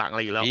บื้องหลังอะไ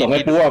รอยู่แล้วส่งใ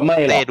ห้ปูไม่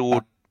หรอกดู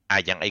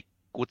อย่างไอ้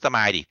กู๊ดสม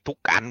ายดิทุก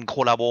อันโค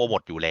ลาโบหม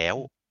ดอยู่แล้ว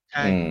ใ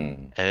ช่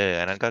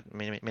อันนั้นก็ไ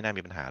ม่น่า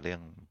มีปัญหาเรื่อง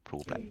พรู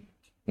ฟแหละ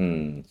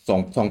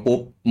ส่งปุ๊บ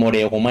โมเด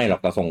ลคงไม่หรอ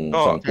กแต่ส่ง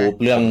ปุ๊บ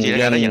เรื่อง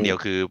อย่างเดียว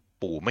คือ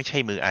ปู่ไม่ใช่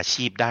มืออา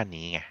ชีพด้าน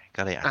นี้ไง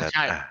ก็เลยอาจจะ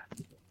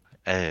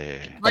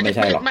ไม่ใ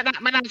ช่หรอกไ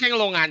ม่น่าใช่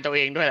โรงงานตัวเ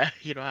องด้วยแหละ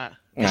คิดว่า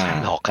ไม่ใช่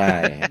หรอกใช่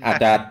อา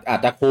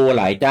จจะโค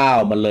หลายเจ้า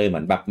มันเลยเหมื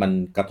อนแบบมัน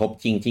กระทบ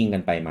ชิงกั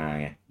นไปมา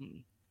ไง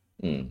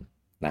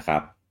นะครั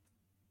บ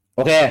โ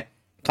อเค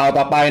ข่าว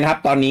ต่อไปนะครับ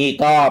ตอนนี้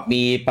ก็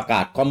มีประก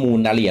าศข้อมูล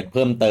รายละเอียดเ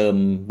พิ่มเติม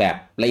แบบ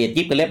ละเอียด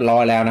ยิบกันเรียบร้อ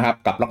ยแล้วนะครับ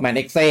กับ Rockman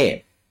X-E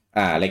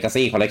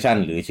Legacy Collection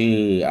หรือชื่อ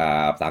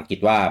ภาษาอังกฤษ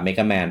ว่า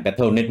Mega Man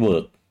Battle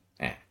Network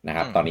นะค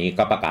รับตอนนี้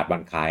ก็ประกาศวั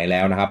นขายแล้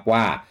วนะครับ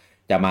ว่า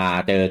จะมา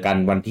เจอกัน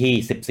วัน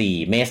ที่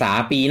14เมษายน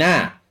ปีหน้า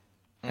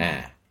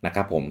นะค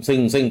รับผม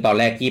ซึ่งตอน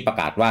แรกที่ประ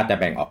กาศว่าจะ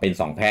แบ่งออกเป็น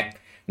2แพ็ค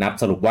นับ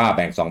สรุปว่าแ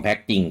บ่ง2แพ็ค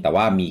จริงแต่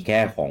ว่ามีแค่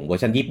ของเวอ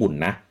ร์ชันญี่ปุ่น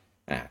นะ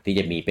ที่จ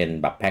ะมีเป็น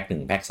แบบแพ็ค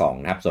1แพ็ค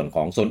2นะครับส่วนข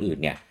องโซนอื่น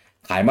เนี่ย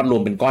ขายมัดรว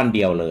มเป็นก้อนเ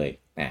ดียวเลย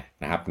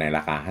นะครับในร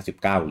าค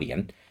า59เหรียญ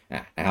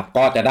นะครับ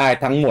ก็จะได้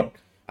ทั้งหมด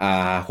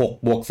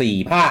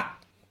6+4 ภาค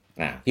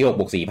ที่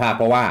6+4 ภาคเ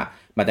พราะว่า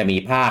มันจะมี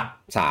ภาค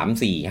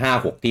3 4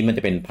 5 6ที่มันจ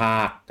ะเป็นภา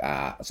ค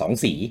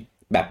2สี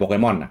แบบโปเก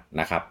มอน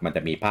นะครับมันจ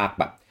ะมีภาค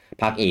แบบ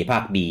ภาค A ภา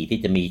ค B ที่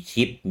จะมี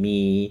ชิปมี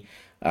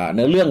เ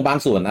นื้อเรื่องบาง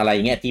ส่วนอะไรเ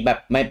งี้ยที่แบบ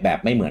ไ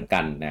ม่เหมือนกั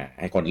นนะ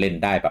ให้คนเล่น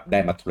ได้แบบได้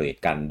มาเทรด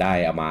กันได้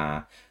เอามา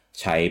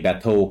ใช้แบท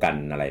เทิลกัน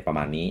อะไรประม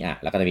าณนี้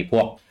แล้วก็จะมีพ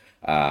วก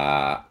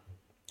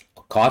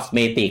คอสเม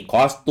ติกค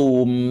อสตู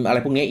มอะไร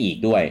พวกนี้อีก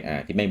ด้วย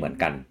ที่ไม่เหมือน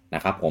กันน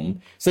ะครับผม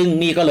ซึ่ง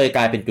นี่ก็เลยก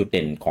ลายเป็นจุดเ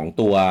ด่นของ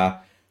ตัว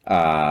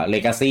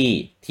Legacy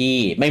ที่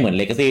ไม่เหมือน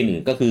Legacy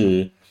อื่นก็คือ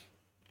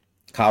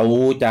เขา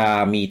จะ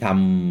มีท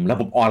ำระ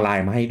บบออนไล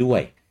น์มาให้ด้ว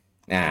ย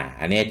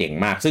อันนี้เจ๋ง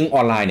มากซึ่งอ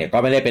อนไลน์เนี่ยก็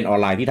ไม่ได้เป็นออน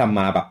ไลน์ที่ทำ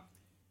มาแบบ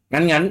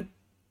งั้น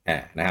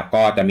นะครับ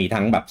ก็จะมี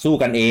ทั้งแบบสู้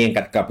กันเอง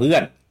กับเพื่อ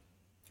น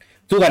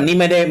สู้กันนี่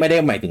ไม่ได้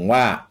หมายถึงว่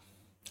า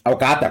เอา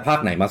การ์ดแต่ภาค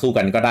ไหนมาสู้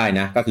กันก็ได้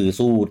นะก็คือ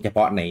สู้เฉพ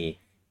าะใน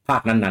ภา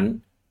คนั้น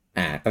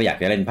ๆก็อยาก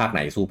จะเล่นภาคไหน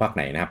สู้ภาคไ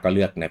หนนะครับก็เ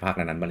ลือกในภาค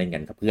นั้นๆมาเล่นกั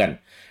นกับเพื่อน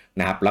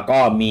นะครับแล้วก็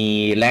มี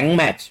แรงค์แ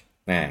มตช์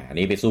อัน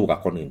นี้ไปสู้กับ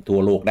คนอื่นทั่ว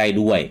โลกได้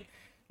ด้วย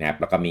นะครับ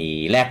แล้วก็มี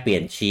แลกเปลี่ย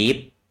นชีฟ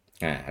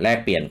แลก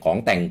เปลี่ยนของ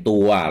แต่งตั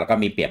วแล้วก็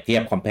มีเปรียบเทีย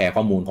บคอมแพร์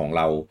ข้อมูลของเ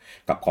รา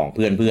กับของเ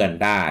พื่อน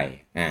ๆได้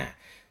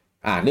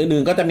เรื่องนึ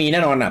งก็จะมีแ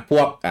น่นอนพ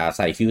วกใ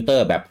ส่ฟิลเตอ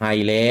ร์แบบไฮ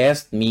เลส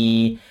มี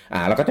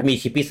แล้วก็จะมี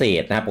ชิปพิเศ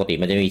ษนะปกติ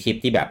มันจะมีชิป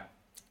ที่แบบ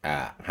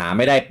หาไ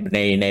ม่ได้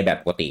ในแบบ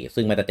ปกติ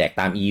ซึ่งมันจะแจก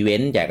ตามอีเว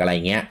นต์แจกอะไร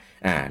เงี้ย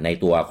ใน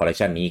ตัวคอลเลค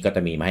ชันนี้ก็จ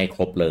ะมีมาให้ค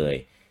รบเลย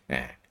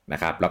นะ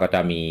ครับแล้วก็จ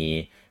ะมี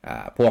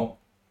พวก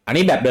อัน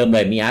นี้แบบเดิมเล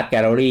ยมี Art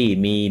Gallery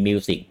มี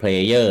Music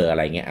Player อะไ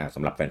รเงี้ยส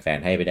ำหรับแฟน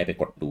ๆให้ไปได้ไป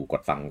กดดูก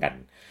ดฟังกัน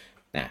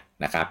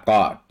นะครับก็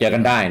เจอกั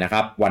นได้นะค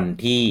รับวัน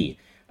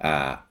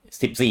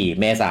ที่14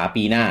 เมษายน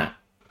ปีหน้า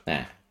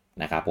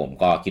นะครับผม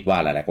ก็คิดว่า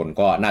หลายๆคน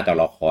ก็น่าจะ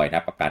รอคอยน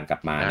ะกับการกลั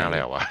บมาใน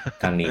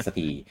ครั้งนี้สัก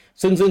ที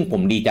ซึ่งผ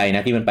มดีใจน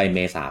ะที่มันไปเม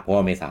ษาเพราะว่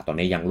าเมษาตอน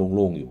นี้ยังโ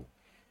ล่งๆอยู่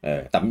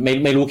แต่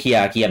ไม่รู้เคลีย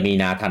ร์มี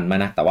นาทันไหม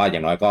นะแต่ว่าอย่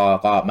างน้อย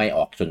ก็ไม่อ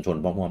อกชน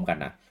พร้อมๆกัน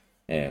นะ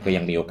ก็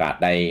ยังมีโอกาส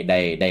ไ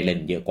ด้เล่น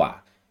เยอะกว่า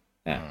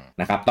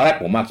นะครับตอนแรก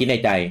ผมมาคิดใน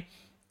ใจ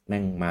แม่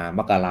งมาม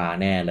กรา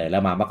แน่เลยแล้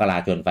วมามกรา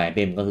จนไฟเบ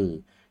มก็คือ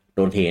โด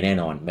นเทแน่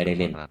นอนไม่ได้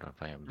เล่นโดนไ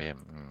ฟเบม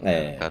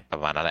ก็ปร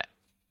ะมาณนั้นแหละ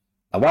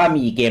แต่ว่ามี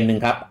อีกเกมหนึ่ง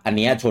ครับอัน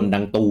นี้ชนดั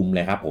งตูมเล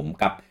ยครับผม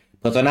กับ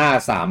Persona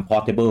 3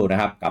 Portable น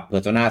ะครับกับ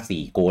Persona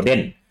 4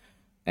 Golden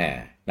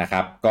นะค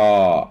รับก็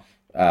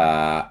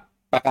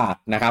ประกาศ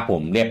นะครับผ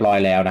มเรียบร้อย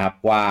แล้วนะครับ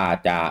ว่า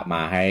จะม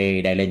าให้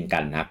ได้เล่นกั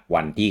นนะครับ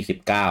วันที่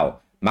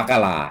19 มก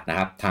รานะค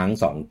รับทั้ง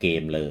2เก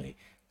มเลย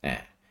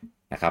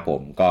นะครับผ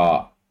มก็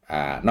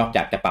นอกจ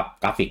ากจะปรับ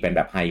กราฟิกเป็นแ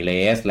บบไฮเร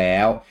สแล้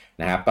ว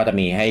นะครับก็จะ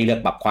มีให้เลือก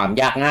ปรับความ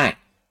ยากง่าย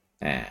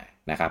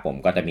นะครับผม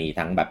ก็จะมี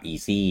ทั้งแบบ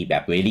easy แบ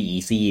บ very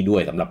easy ด้ว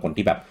ยสำหรับคน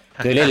ที่แบบ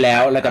เคยเล่นแล้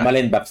วจะมาเ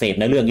ล่นแบบเสพ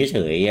ในเรื่องเฉ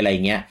ยๆอะไร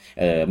เงี้ย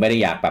ไม่ได้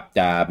อยากแบบจ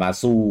ะมา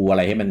สู้อะไ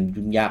รให้มัน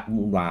ยุ่งยาก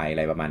วุ่นวายอะ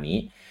ไรประมาณนี้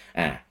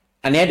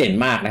อันนี้เด่น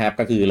มากนะครับ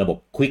ก็คือระบบ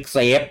quick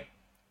save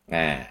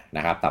น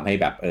ะครับทำให้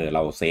แบบเร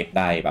าเซฟ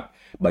ได้แบบ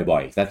บ่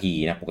อยๆสักที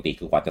นะปกติ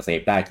คือกว่าจะเซ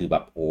ฟได้คือแบ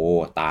บโอ้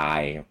ตา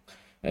ย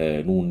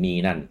นู่นนี่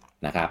นั่น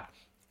นะครับ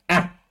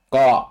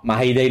ก็มา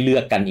ให้ได้เลื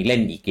อกกันอีกเล่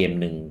นอีกเกม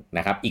หนึ่งน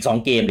ะครับอีก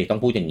2เกมเดี๋ยวต้อ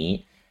งพูดอย่างนี้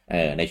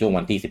ในช่วง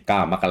วันที่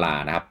19 มกรา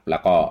นะครับแล้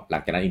วก็หลั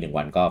งจากนั้นอีก1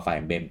 วันก็ Fire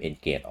Emblem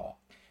Engage ออก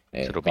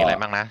สรุปมีอะไร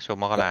บ้างนะช่วง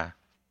มกรา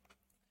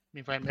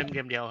มี Fire Emblem เก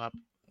มเดียวครับ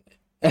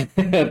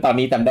ตอน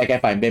นี้จำได้แค่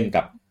Fire Emblem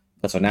กับ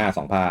Persona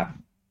 2 ภาค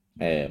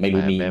ไม่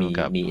รู้มี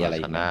อะไร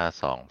อีก Persona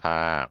 2 ภ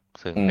าค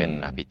ซึ่งเป็น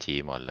RPG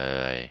หมดเล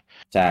ย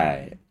ใช่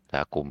แ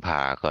ล้วกุมภ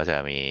าก็จะ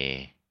มี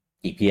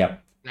อีกเพียบ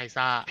ไล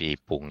ซ่ามี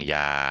ปุงย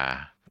า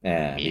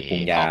มีปุ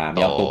งยา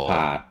มีออโตพ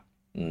าด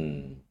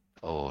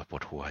โอ้ปว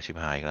ดหัวชิบ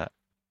หายแล้ว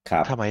ค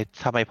รับท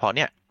ำไมพอเ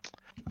นี่ย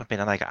มันเป็น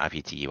อะไรกับ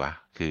RPG วะ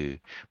คือ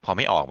พอไ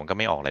ม่ออกมันก็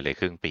ไม่ออกอะไรเลย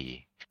ครึ่งปี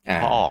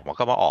พอออกมัน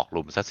ก็มาออก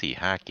รุมซะ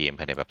 4-5 เกม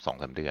ภายในแบบ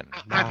 2-3 เดือน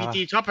RPG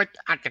ชอบไป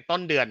อัดกันต้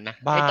นเดือนนะ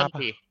ไม่ต้น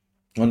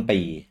ปี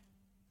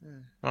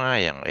ไม่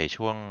อย่าง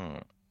ช่วง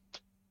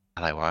อ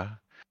ะไรวะ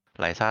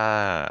ไลซ่า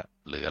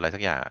หรืออะไรสั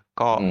กอย่าง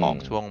ก็ออก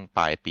ช่วงป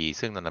ลายปี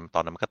ซึ่งตอนนั้น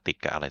มันก็ติด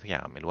กับอะไรสักอย่า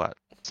งไม่รู้ว่า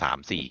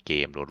 3-4 เก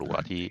มรัว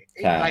ๆที่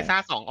ไลซ่า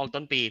2ออก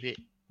ต้นปีพี่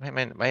ไ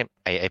ม่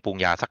ไอปุง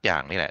ยาสักอย่า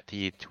งนี่แหละ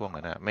ที่ช่วง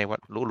นั้นนะไม่ว่า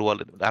รัวห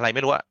รืออะไรไ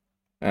ม่รู้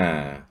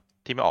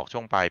ที่ไม่ออกช่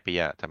วงปลายปี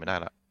อะจำไม่ได้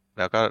ละ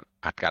แล้วก็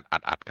อัด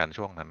กัน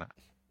ช่วงนั้นนะ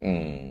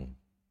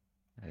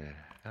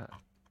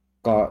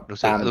ก็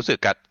รู้สึก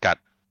กัด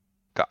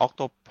ออกโ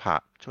ตพา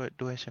ช่วย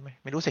ด้วยใช่ไหม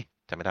ไม่รู้สิ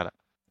จำไม่ได้ละ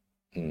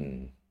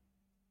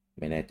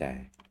ไม่แน่ใจ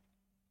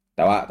แ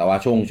ต่ว่า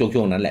ช่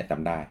วงนั้นแหละจ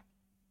ำได้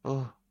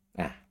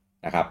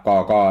นะครับ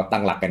ก็ตั้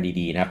งหลักกัน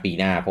ดีๆนะปี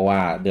หน้าเพราะว่า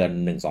เดือน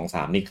1 2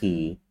 3นี่คือ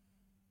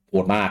โห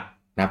ดมาก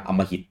นะครับอ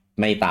มหิต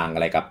ไม่ต่างอ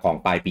ะไรกับของ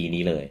ปลายปี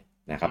นี้เลย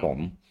นะครับผม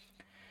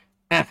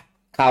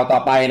ข่าวต่อ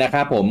ไปนะค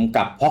รับผม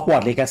กับ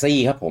Hogwarts Legacy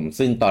ครับผม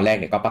ซึ่งตอนแรก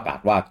เนี่ยก็ประกาศ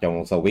ว่าจะล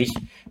ง Switch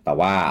แต่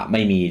ว่าไ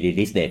ม่มี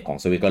release date ของ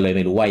Switch ก็เลยไ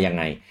ม่รู้ว่ายัง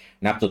ไง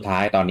นับสุดท้า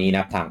ยตอนนี้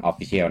นับทาง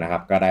Official นะครั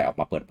บก็ได้ออก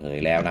มาเปิดเผย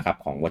แล้วนะครับ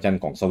ของเวอร์ชัน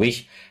ของ Switch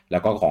แล้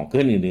วก็ของเค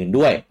รื่องอื่นๆ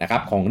ด้วยนะครั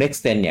บของ Next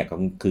Gen เนี่ยก็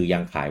คือยั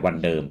งขายวัน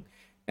เดิม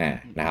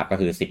นะครับก็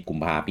คือ10 กุม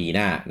ภาพันธ์ปีห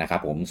น้านะครั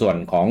บผมส่วน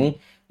ของ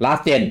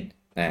Last Gen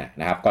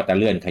นะครับก็จะ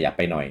เลื่อนขยับไ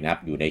ปหน่อยนะครับ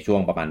อยู่ในช่ว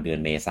งประมาณเดือน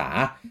เมษาย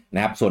นน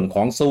ะครับส่วนข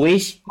อง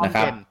Switch นะค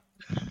รับ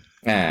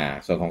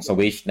ส่วนของ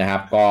Switch นะครั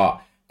บก็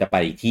จะไป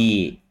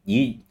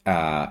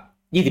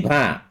ที่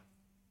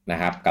25นะ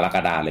ครับกรก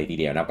ฎาคมเลยที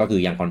เดียวนะก็คื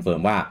อยังคอนเฟิร์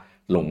มว่า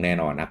ลงแน่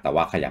นอนนะแต่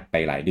ว่าขยับไป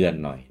หลายเดือน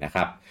หน่อยนะค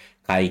รับ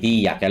ใครที่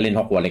อยากจะเล่น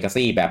Hogwarts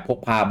Legacy แบบพก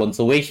พาบน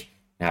Switch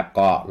นะครับ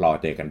ก็รอ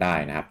เจอกันได้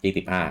นะครั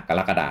บ25 ก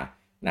รกฎาคม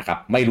นะครับ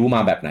ไม่รู้ม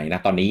าแบบไหนนะ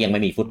ตอนนี้ยังไ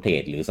ม่มีฟุตเท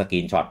จหรือสกรี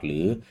นช็อตหรื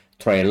อ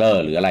เทรลเลอ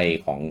ร์หรืออะไร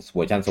ของเว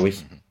อร์ชัน Switch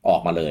ออ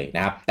กมาเลยน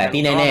ะครับแต่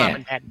ที่แ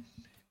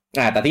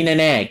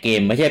น่ๆเก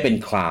มไม่ใช่เป็น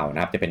คลาวด์น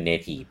ะครับจะเป็นเน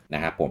ทีฟน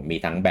ะครับผมมี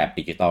ทั้งแบบ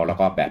ดิจิตอลแล้ว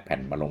ก็แบบแผ่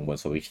นมาลงบน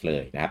Switch เล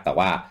ยนะครับแต่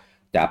ว่า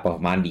จะประ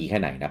มาณดีแค่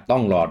ไหนนะต้อ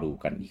งรอดู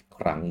กันอีกค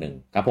รั้งหนึ่ง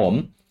ครับผม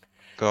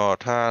ก็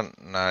ถ้า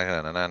นายขนา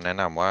ดนั้นแนะ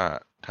นำว่า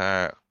ถ้า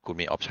คุณ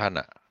มีออปชัน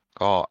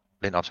ก็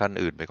เล่นออปชัน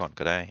อื่นไปก่อน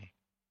ก็ได้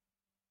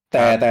แ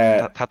ต่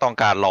ถ้าต้อง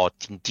การรอ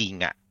จริง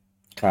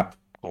ๆครับ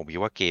ผมคิด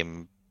ว่าเกม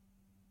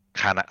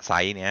คานาไซ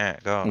ส์เนี้ย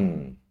ก็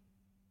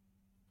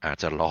อาจ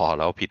จะรอ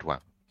แล้วผิดหวั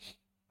ง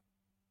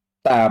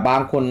แต่บา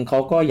งคนเขา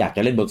ก็อยากจ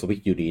ะเล่นบน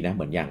Switch อยู่ดีนะเ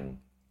หมือนอย่าง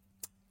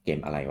เกม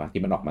อะไรวะ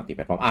ที่มันออกมาติดแ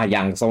พลตฟอร์มอย่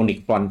าง Sonic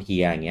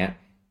Frontier อย่างเงี้ย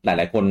หล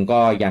ายๆคนก็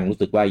ยังรู้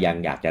สึกว่ายัง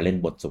อยากจะเล่น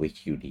บน Switch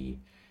อยู่ดี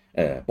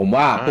ผม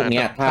ว่าพวกเ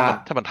นี้ย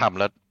ถ้ามันทำ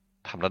แ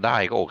ล้วได้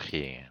ก็โอเค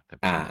แต่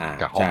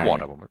กับฮอกวอต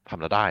ส์ผมท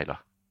ำแล้วได้เหรอ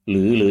ห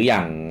รืออย่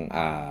าง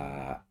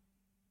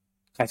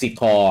คลาสสิก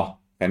คอร์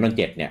แฟนมัน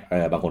7เนี่ย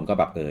บางคนก็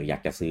แบบอยา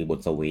กจะซื้อบน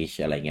Switch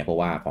อะไรเงี้ยเพราะ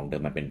ว่าของเดิ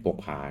มมันเป็นพก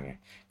พาไง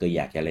ก็อ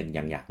ยากจะเล่น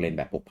ยังอยากเล่นแ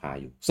บบพกพา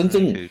อยู่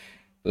ซึ่ง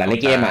หลาย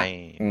ๆเกม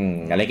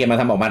หลายๆเกมมา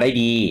ทำออกมาได้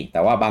ดีแต่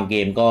ว่าบางเก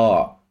มก็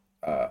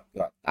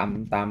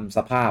ตามส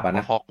ภาพน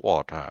ะฮอกวอ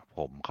ตส์ผ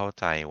มเข้า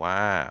ใจว่า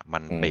มั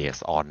นเบส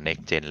ออน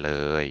next gen เล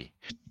ย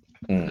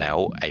แล้ว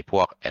ไอ้พ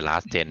วกไอ้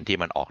last gen ที่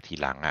มันออกที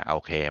หลังโอ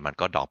เคมัน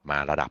ก็ดรอปมา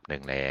ระดับหนึ่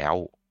งแล้ว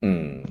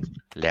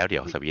แล้วเดี๋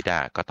ยวสวิต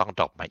ก็ต้อง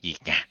ดรอปมาอีก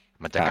ไง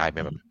มันจะกลายเป็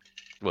นแบบ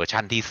เวอร์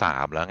ชั่นที่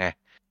3แล้วไง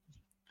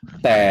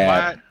แต่ว่า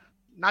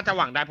น่าจะห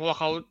วังได้เพราะว่า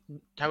เขา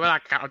ใช้เวลา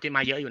การเอาเกมม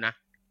าเยอะอยู่นะ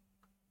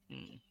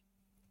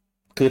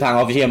คือทางอ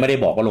อฟฟิเชียลไม่ได้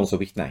บอกว่าลงส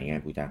วิตช์ไหนไง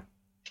ผู้จ้า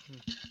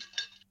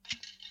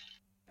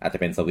อาจจะ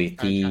เป็นสวิตช์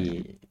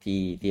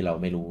ที่เรา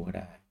ไม่รู้ก็ไ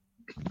ด้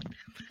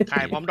ข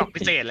ายพร้อมดอกพิ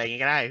เศษอะไรอย่าง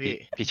งี้ก็ได้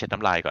พี่เช็ดน้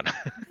ำลายก่อน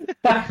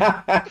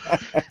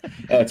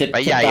ไป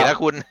ใหญ่แล้ว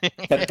คุณ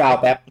เช็ดกาว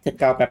แป๊บ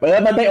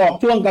มันไปออก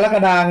ช่วงกรก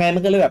ฎาไงมั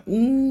นก็เลยแบบ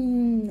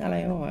อะไร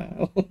วะ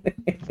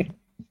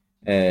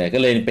ก็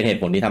เลยเป็นเหตุ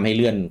ผลที่ทำให้เ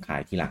ลื่อนขา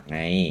ยทีหลังไง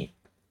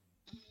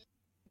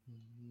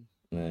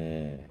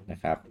นะ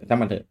ครับถ้า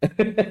มันเถอะ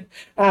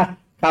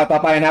ข่าวต่อ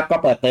ไปนะครับก็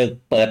เปิ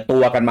ดตั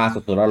วกันมาส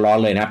ดๆร้อน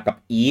ๆเลยนะครับกับ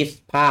East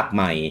ภาคใ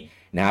หม่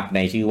นะครับใน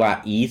ชื่อว่า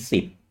East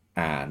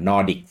 10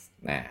 Nordics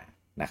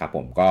นะครับผ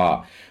มก็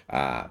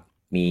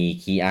มี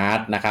คีย์อาร์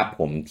ตนะครับ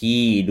ผม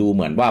ที่ดูเ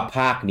หมือนว่าภ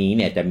าคนี้เ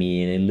นี่ยจะมี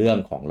เรื่อง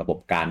ของระบบ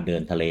การเดิ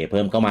นทะเลเ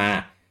พิ่มเข้ามา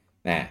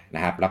น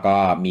ะครับแล้วก็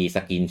มีส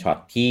กินช็อต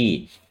ที่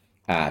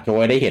โช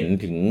ว์ได้เห็น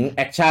ถึงแ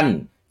อคชั่น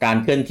การ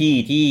เคลื่อนที่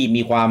ที่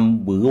มีความ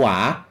หวือหวา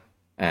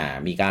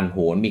มีการโห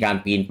นมีการ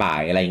ปีนป่า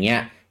ยอะไรเงี้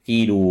ยที่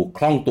ดูค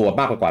ล่องตัว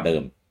มากกว่าเดิ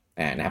ม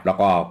นะครับแล้ว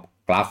ก็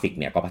กราฟิก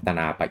เนี่ยก็พัฒน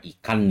าไปอีก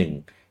ขั้นหนึ่ง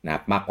นะค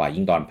รับมากกว่า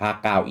ยิ่งตอนภาค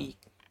9อีก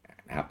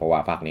นะครับเพราะว่า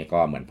ภาคนี้ก็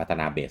เหมือนพัฒ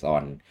นาเบสออ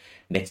น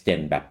next gen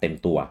แบบเต็ม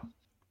ตัว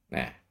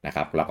นะค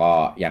รับแล้วก็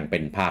ยังเป็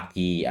นภาค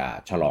ที่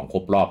ฉลองคร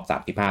บรอบ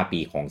35ปี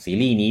ของซี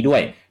รีส์นี้ด้ว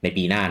ยใน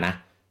ปีหน้าน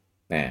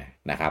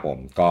ะครับผม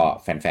ก็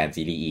แฟนๆ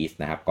ซีรีส์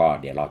นะครับก็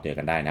เดี๋ยวรอเจอ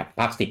กันได้นะ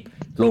ภาค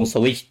10ลง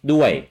Switch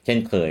ด้วยเช่น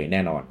เคยแ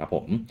น่นอนครับผ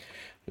ม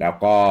แล้ว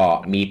ก็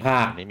มีภ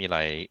าคนี้มีอะ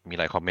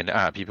ไรคอมเมนต์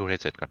พี่พูดให้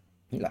เสร็จก่อน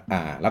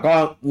แล้วก็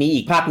มี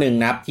อีกภาคหนึ่ง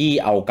นะครับที่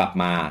เอากลับ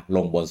มาล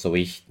งบน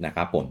Switch นะค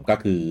รับผมก็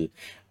คือ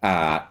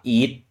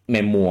Eat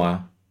Memoir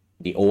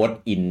The Oath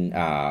in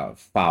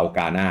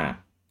Falgana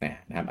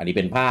นะครับอันนี้เ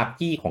ป็นภาค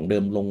ที่ของเดิ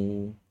ม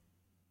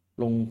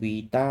ลง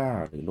Vita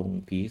หรือลง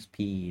PSP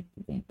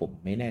ผม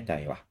ไม่แน่ใจ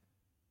ว่ะ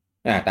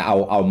แต่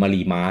เอามา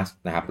รีมาส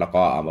นะครับแล้ว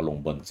ก็เอามาลง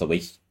บน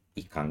Switch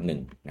อีกครั้งหนึ่ง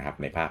นะครับ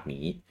ในภาค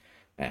นี้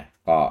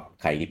ก็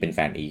ใครที่เป็นแฟ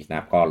นอีสนะค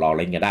รับก็รอเ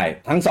ล่นกันได้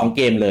ทั้ง2เ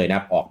กมเลยนะค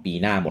รับออกปี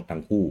หน้าหมดทั้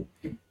งคู่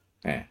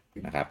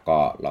นะครับก็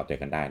รอเจอ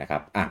กันได้นะครั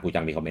บปูจั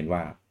งมีคอมเมนต์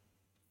ว่า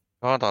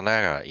ก็ตอนแร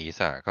กอี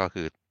สก็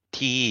คือ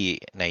ที่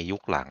ในยุ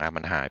คหลัง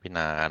มันหายไป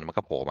นานมัน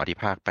ก็โผล่มาที่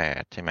ภาค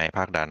8ใช่ไหมภ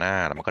าคดาน่า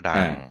แล้วมันก็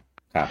ดัง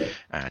ครับ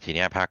ที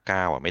นี้ภาค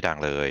9ไม่ดัง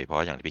เลยเพรา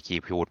ะอย่างที่พี่คี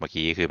พูดเมื่อ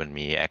กี้คือมัน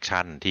มีแอค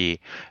ชั่นที่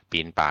ปี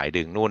นป่าย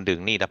ดึงนู่นดึง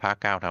นี่แต่ภาค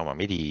9ทำมา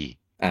ไม่ดี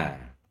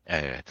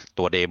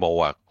ตัวเดโม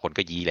คน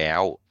ก็ยีแล้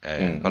ว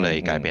ก็เลย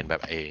กลายเป็นแบ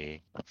บ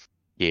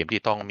เกม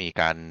ที่ต้องมี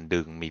การ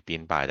ดึงมีปี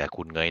นป่ายแต่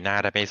คุณเงยหน้า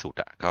ได้ไม่สุด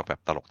ก็แบบ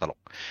ตลก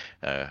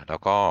แล้ว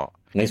ก็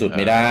เงยสุดไ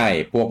ม่ได้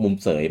พวกมุม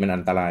เสยมัน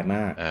อันตรายม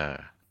าก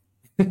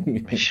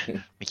ไ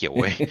ม่เกี่ยว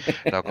เว้ย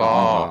แล้ว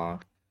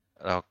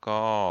ก็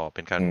เ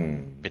ป็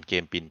นเก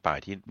มปีนป่าย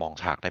ที่มอง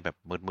ฉากได้แบบ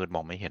มืดม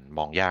องไม่เห็นม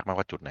องยากมาก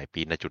ว่าจุดไหน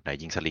ปีนในจุดไหน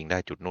ยิงสลิงได้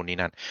จุดนู่นนี่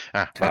นั่น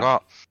แล้วก็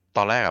ต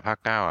อนแรกภาค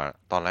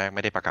9ตอนแรกไ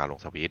ม่ได้ประกาศลง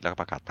สวิตแล้วก็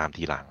ประกาศตาม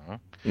ทีหลัง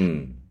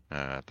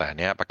แต่อัน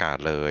เนี้ยประกาศ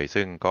เลย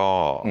ซึ่งก็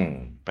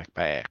แป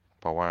ลกๆ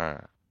เพราะว่า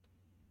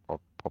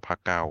พอภาค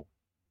9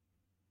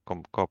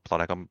ก็ตอน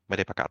แรกก็ไม่ไ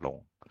ด้ประกาศลง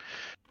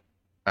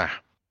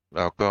แ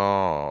ล้วก็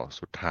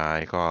สุดท้าย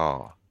ก็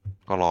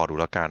รอดู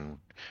แล้วกัน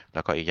แ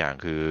ล้วก็อีกอย่าง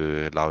คือ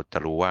เราจะ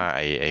รู้ว่า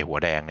ไอหัว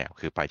แดงเนี่ย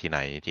คือไปที่ไหน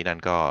ที่นั่น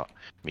ก็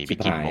มีบิ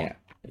กินหมด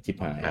ชิบ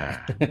หาย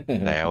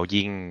แล้ว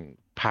ยิ่ง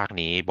ภาค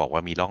นี้บอกว่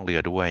ามีล่องเรือ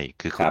ด้วย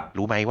คือ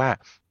รู้ไหมว่า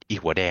อี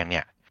หัวแดงเ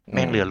นี่ยแ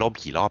ม่งเรือล่ม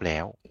กี่รอบแล้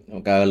ว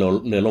ก็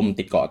เรือล่ม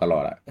ติดเกาะตลอ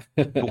ด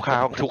ทุก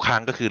ครั้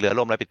งก็คือเรือ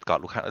ล่มแล้วติดเกาะ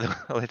ทุกครั้ง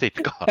ติด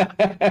เกาะ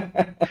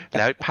แ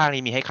ล้วภาค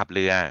นี้มีให้ขับเ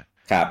รือ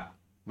ครับ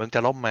มึงจะ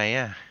ล่มไหม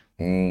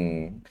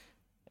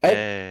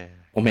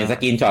ผมเห็นส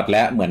กรีนช็อตแ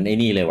ล้วเหมือนไอ้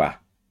นี่เลยว่ะ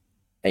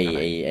ไ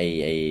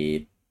อ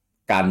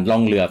การล่อ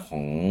งเรือ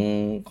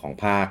ของ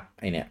ภาค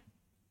ไอเนี่ย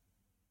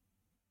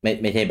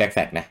ไม่ใช่แบ็คแฟ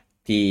กนะ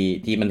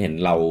ที่มันเห็น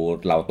เ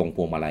ราตรงพ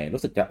วงมาลัย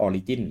รู้สึกจะออ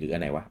ริจินหรืออะ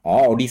ไรวะอ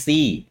อดิ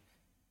ซี่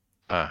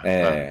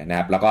นะค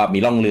รับแล้วก็มี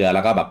ล่องเรือแ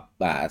ล้วก็แบบ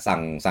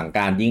สั่งก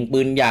ารยิงปื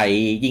นใหญ่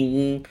ยิง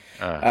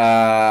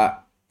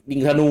ยิง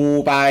ธนู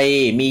ไป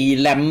มี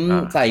แลม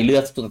ใส่เรือ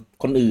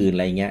คนอื่นอะ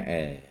ไรเงี้ย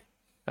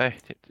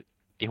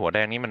อีหัวแด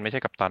งนี่มันไม่ใช่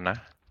กัปตันนะ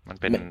มัน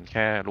เป็นแ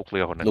ค่ลูกเรื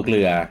อคนนึงลูกเ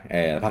รือ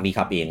ภาคนี้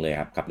ขับเองเลย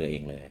ครับขับเรือเอ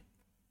งเลย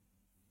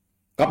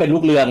ก็เป็นลู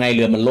กเรือไงเ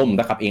รือมันล่ม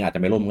ถ้าขับเองอาจจ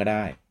ะไม่ล่มก็ไ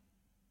ด้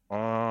อ๋อ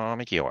ไ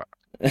ม่เกี่ยวอ่ะ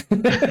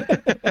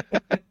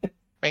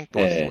แม่งตั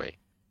วสวย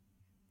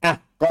อ่ะ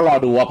ก็รอ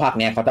ดูว่าภาค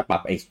เนี้ยเขาจะปรั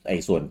บไอ้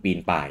ส่วนปีน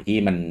ป่ายที่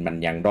มัน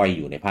ยังด้อยอ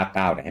ยู่ในภาค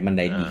 9เนี่ยให้มัน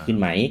ได้ดีขึ้น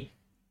ไหม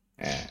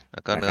แล้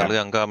วก็เนื้อเรื่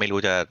องก็ไม่รู้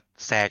จะ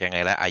แทรกยังไง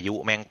แล้วอายุ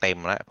แม่งเต็ม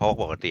แล้วเพราะ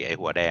ปกติไอ้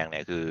หัวแดงเ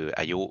นี่ยคือ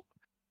อายุ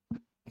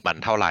มัน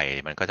เท่าไหร่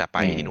มันก็จะไป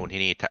ที่นู่น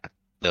ที่นี่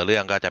เนื้อเรื่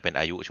องก็จะเป็น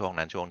อายุช่วง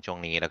นั้นช่วง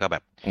นี้แล้วก็แบ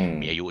บ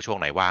มีอายุช่วง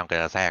ไหนว่างก็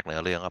จะแทรกเนื้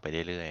อเรื่องก็ไป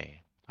เรื่อย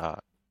ๆก็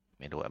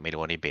ไม่รู้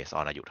ว่านี่เบสอ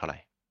อนอายุเท่าไหร่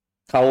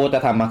เขาจะ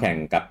ทำมาแข่ง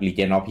กับ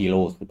Legend of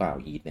Heroes หรือเปล่า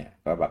อีทเนี่ย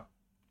ก็แบบ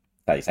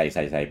ใ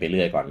ส่ไปเ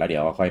รื่อยก่อนแล้วเดี๋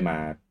ยวค่อยมา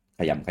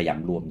ขย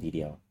ำรวมทีเ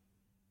ดียว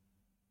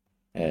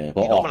เพร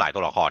าะออกมาหลายตั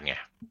วละครไง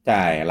ใ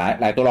ช่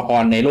หลายตัวละค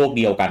รในโลก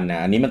เดียวกันน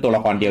ะอันนี้มันตัวล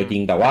ะครเดียวจริ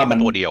งแต่ว่ามัน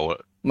ตัวเดียว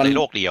ในโ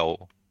ลกเดียว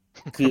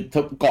คือ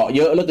เกาะเ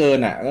ยอะเหลือเกิน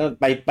อ่ะก็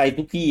ไป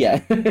ทุกที่อ่ะ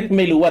ไ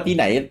ม่รู้ว่าที่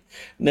ไหน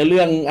เนื้อเ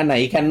รื่องอันไหน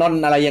แคนนอน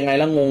อะไรยังไง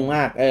แล้วงงม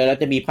ากแล้ว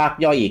จะมีภาค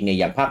ย่อยอีกเนี่ย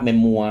อย่างภาคเมม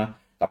มัว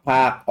กับภ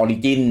าคออริ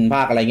จินภ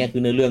าคอะไรเงี้ยคื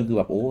อเนื้อเรื่องคือ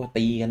แบบโอ้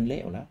ตีกันเล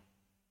ะแล้ว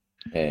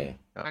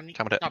อันนี้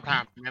สอบถา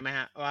มได้ไหมฮ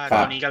ะว่าต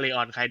อนนี้กับลีอ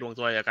อนใครดวงซ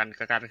วยกัน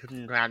กับการขึ้น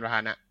ยานพาห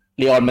นะ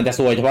ลีออนมันจะ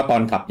ซวยเฉพาะตอ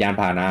นขับยาน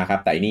พาหนะครับ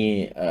แต่นี่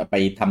ไป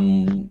ท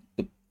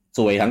ำซ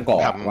วยทั้งเกา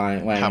ะ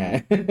ว่า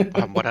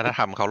ทำวัฒนธ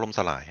รรมเขาล่มส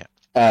ลาย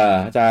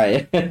ใช่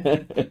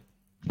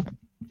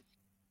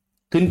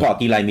ขึ้นเกาะ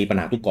ทีไรมีปัญ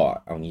หาทุกเกาะ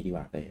เอางี้ดีก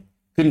ว่า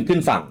ขึ้น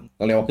ฝั่ง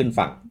ก็เรียกว่าขึ้น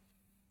ฝั่ง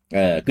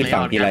ขึ้นฝั่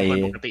งทีไร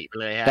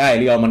ใช่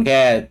ลีออนมันแ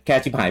ค่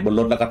ชิบหายบน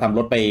รถแล้วก็ทำร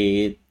ถไป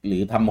หรื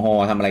อทำฮอ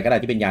ทำอะไรก็ได้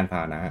ที่เป็นยานพ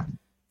าหนะ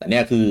แต่เนี่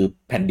ยคือ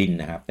แผ่นดิน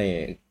นะครับแต่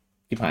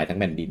ชิบหายทั้ง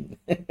แผ่นดิน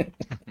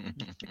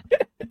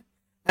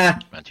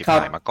มันชิบ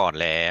หายมาก่อน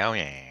แล้ว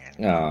ไง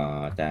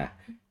จ้ะ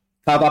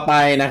ข่าวต่อไป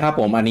นะครับ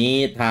ผมอันนี้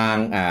ทาง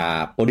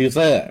โปรดิวเซ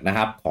อร์นะค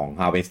รับของ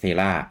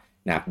Harvestella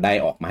นะครับได้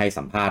ออกมาให้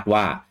สัมภาษณ์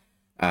ว่า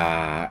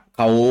เ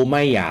ขาไ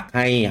ม่อยากใ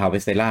ห้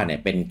Harvestella เนี่ย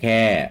เป็นแ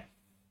ค่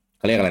เ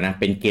ขาเรียกอะไรนะ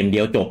เป็นเกมเดี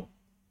ยวจบ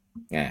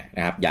น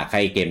ะครับอยากใ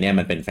ห้เกมเนี้ย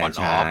มันเป็นแฟรนไ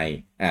ชส์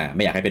ไ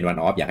ม่อยากให้เป็นวัน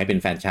ออฟอยากให้เป็น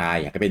แฟรนไช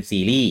ส์อยากให้เป็นซี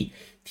รีส์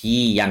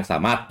ที่ยังสา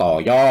มารถต่อ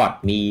ยอด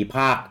มีภ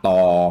าคต่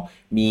อ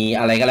มี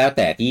อะไรก็แล้วแ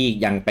ต่ที่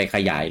ยังไปข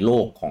ยายโล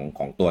ก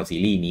ของตัวซี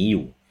รีส์นี้อ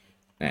ยู่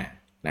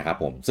นะครับ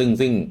ผม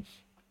ซึ่ง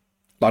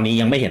ตอนนี้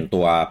ยังไม่เห็น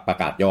ตัวประ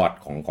กาศยอด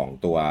ของ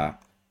ตัว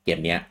เกม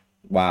เนี้ย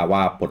ว่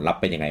าผลลัพ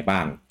ธ์เป็นยังไงบ้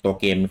างตัว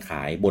เกมข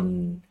ายบน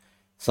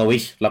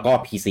Switch แล้วก็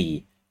PC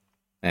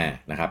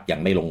นะครับยัง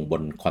ไม่ลงบ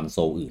นคอนโซ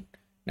ลอื่น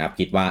นะครับ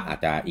คิดว่าอาจ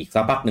จะอีก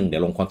สักพักหนึ่งเดี๋ย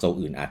วลงคอนโซล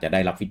อื่นอาจจะได้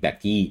รับฟีดแบ็ก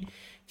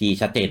ที่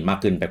ชัดเจนมาก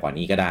ขึ้นไปกว่า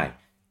นี้ก็ได้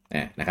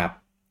นะครับ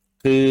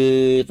คือ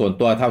ส่วน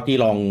ตัวเท่าที่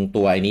ลอง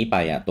ตัวไอ้นี้ไป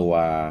ตั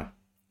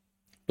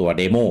วเ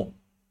ดโม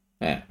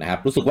นะครับ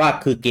รู้สึกว่า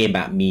คือเกม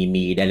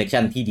มีดิเรกชั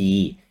นที่ดี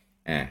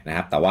นะค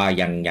รับแต่ว่า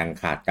ยัง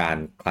ขาดการ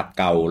ขัด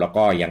เกลาแล้ว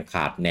ก็ยังข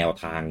าดแนว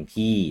ทาง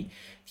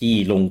ที่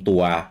ลงตั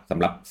วสำ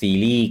หรับซี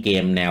รีส์เก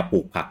มแนวปลู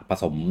กผักผ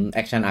สมแอ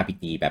คชั่น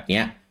RPG แบบเนี้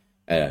ย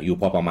อยู่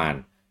พอประมาณ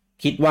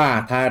คิดว่า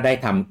ถ้าได้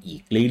ทำอี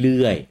กเ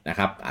รื่อยๆนะค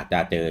รับอาจจะ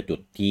เจอจุด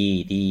ที่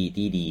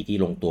ดีที่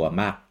ลงตัว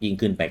มากยิ่ง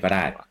ขึ้นไปก็ไ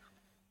ด้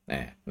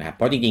นะครับเ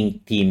พราะจริง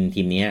ๆ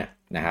ทีมนี้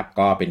นะครับ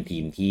ก็เป็นที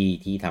ม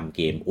ที่ทำเ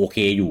กมโอเค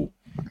อยู่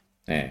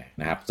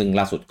นะครับซึ่ง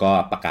ล่าสุดก็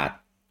ประกาศ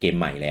เกม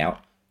ใหม่แล้ว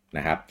น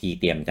ะครับที่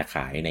เตรียมจะข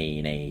าย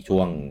ในช่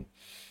วง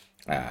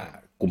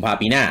กุมภาพันธ์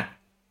ปีหน้า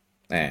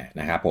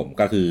นะครับผม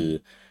ก็คือ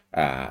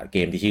เก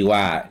มที่ชื่อว่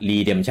า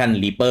Redemption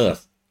Reapers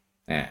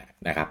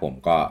นะครับผม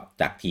ก็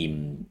จากทีม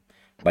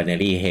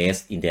Binary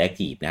Haze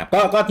Interactive นะครับ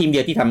ก็ทีมเดี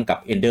ยวที่ทำกับ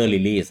Ender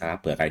Lilies ครับ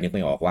เผื่อใครนึกไ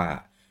ม่ออกว่า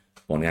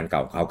ผลงานเก่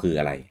าเขาคือ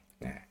อะไร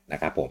นะ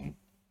ครับผม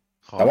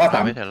แต่ว่า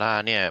เมทัลล่า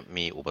เนี่ย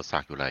มีอุปสร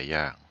รคอยู่หลายอ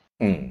ย่าง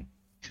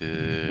คื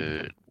อ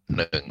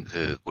หนึ่ง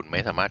คือคุณไม่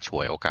สามารถฉ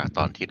วยโอกาสต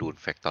อนที่ดูน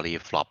Factory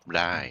Flop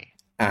ได้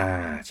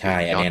ใช่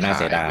อันนี้น่าเ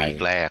สียดายวีค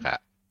แรก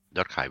ย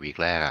อดขายวีค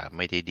แรกไ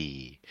ม่ได้ดี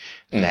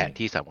และ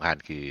ที่สำคัญ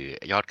คือ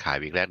ยอดขาย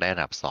วีคแรกได้อั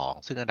นดับ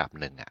2ซึ่งอันดับ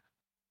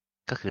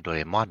1ก็คือโดเ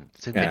รมอน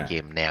ซึ่งเป็นเก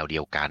มแนวเดี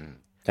ยวกัน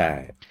ใช่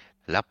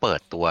แล้วเปิ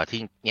ดตัว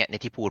ที่เนี่ยใน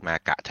ที่พูดมา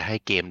กะจะให้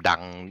เกมดั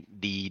ง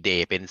ดีเด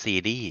ย์เป็นซี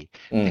รีส์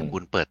แต่คุ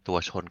ณเปิดตัว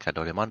ชนกับโด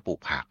เรมอนปลูก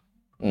ผัก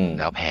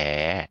แล้วแพ้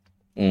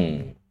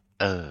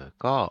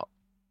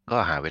ก็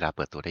หาเวลาเ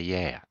ปิดตัวได้แ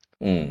ย่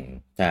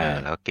ใช่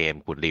แล้วเกม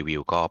คุณรีวิ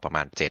วก็ประม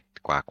าณ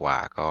7กว่า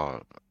ก็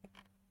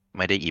ไ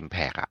ม่ได้อิมแพ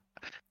ค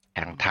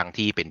ทั้ง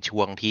ที่เป็นช่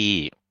วงที่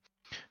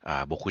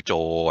โบคุโจ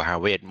ฮา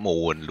เวดมู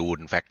นลูน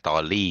แฟคทอ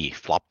รี่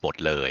ฟลอปหมด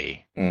เลย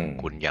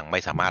คุณยังไม่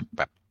สามารถแ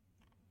บบ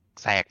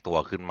แทรกตัว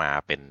ขึ้นมา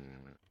เป็น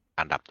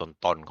อันดับ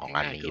ต้นๆของ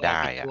อันนี้ไ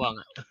ด้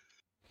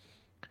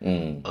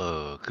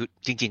คือ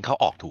จริงๆเขา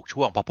ออกถูก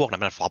ช่วงเพราะพวกนั้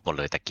นมันฟลอปหมด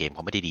เลยแต่เกมเข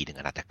าไม่ได้ดีถึง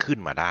ขนาดแต่ขึ้น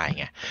มาได้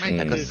ไงแ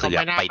ล้วก็เสือ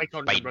ก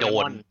ไปโด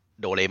น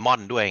โดเรมอน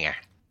ด้วยไง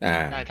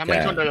ถ้าไม่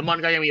ชนโดเรมอน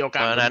ก็ยังมีโอกา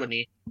สตัว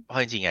นี้เพรา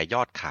ะจริงๆย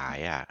อดขาย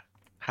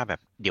ถ้าแบ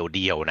บเ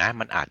ดี่ยวๆนะ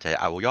มันอาจจะ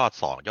เอายอด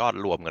2ยอด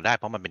รวมกันได้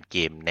เพราะมันเป็นเก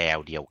มแนว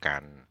เดียวกั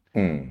น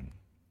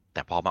แ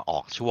ต่พอมาออ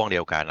กช่วงเดี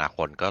ยวกันค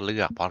นก็เลื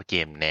อกเพราะเก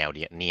มแนว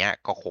เนี้ย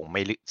ก็คงไ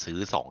ม่ซื้อ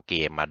2เก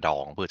มมาดอ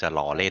งเพื่อจะร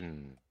อเล่น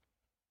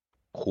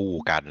คู่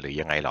กันหรือ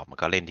ยังไงหรอกมัน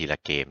ก็เล่นทีละ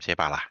เกมใช่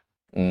ป่ะล่ะ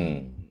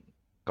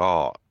ก็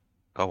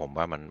ก็ผม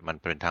ว่ามัน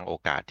เป็นทั้งโอ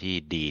กาสที่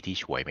ดีที่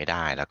ฉวยไม่ไ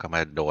ด้แล้วก็มา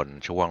โดน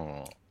ช่วง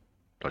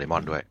โดเรมอ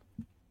นด้วย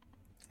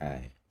ใช่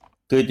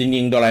คือจ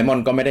ริงๆโดราเอมอน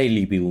ก็ไม่ได้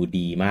รีวิว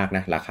ดีมากน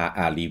ะราคา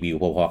รีวิว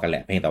พอๆกันแหล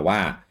ะเพียงแต่ว่า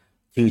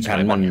ชื่อชั้น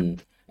มัน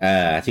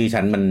ชื่อ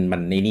ชั้นมั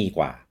นนี่ก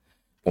ว่า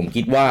ผม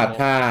คิดว่า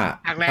ถ้า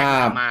ภาคแรก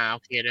มาโอ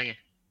เคด้วยไง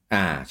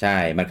ใช่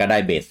มันก็ได้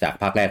เบสจาก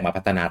ภาคแรกมา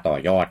พัฒนาต่อ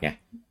ยอดไง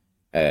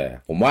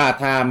ผมว่า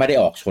ถ้าไม่ได้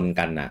ออกชน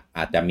กันน่ะอ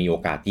าจจะมีโอ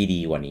กาสที่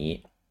ดีกว่านี้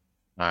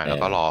แล้ว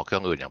ก็รอเครื่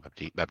องอื่นอย่างแบบ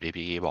ที่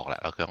พี่บอกแหล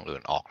ะแล้วเครื่องอื่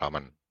นออกแล้ว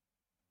มัน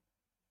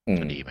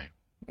จะดีไหม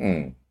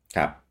ค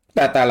รับ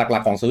แต่หลั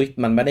กๆของ Switch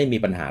มันไม่ได้มี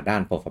ปัญหาด้า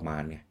น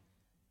performance ไง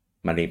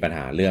มันมีปัญห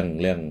าเรื่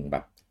องแบ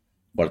บ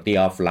quality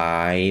of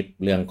life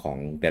เรื่องของ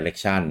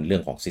direction เรื่อ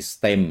งของ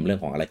system เรื่อง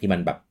ของอะไรที่มั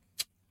นแบบ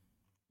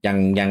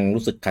ยัง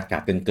รู้สึกขัด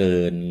เกิ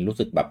นรู้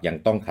สึกแบบยัง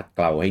ต้องขัดเ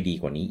กลาให้ดี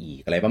กว่านี้อี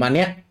กอะไรประมาณเ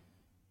นี้ย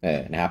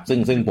นะครับ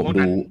ซึ่งผม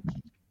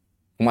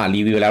อ่าน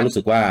รีวิวแล้วรู้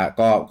สึกว่า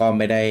ก็ไ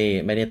ม่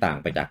ได้ต่าง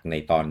ไปจากใน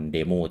ตอนเด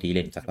โมที่เ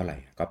ล่นสักเท่าไหร่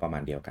ก็ประมา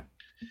ณเดียวกัน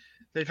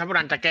คือถ้าพ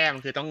รันจะแก้มั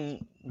นคือต้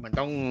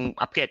อง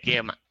อัปเกรดเก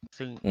มอ่ะ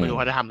ซึ่งไม่รู้เ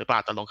ขาจะทำหรือเปล่า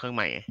ตอนลงเครื่องใ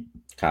หม่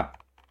ครับ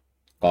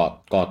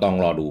ก็ต้อง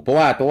รอดูเพราะ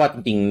ว่าจ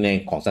ริงๆใน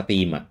ของสตรี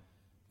มอ่ะ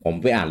ผม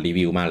ไปอ่านรี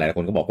วิวมาหลายค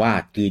นก็บอกว่า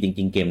คือจ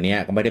ริงๆเกมเนี้ย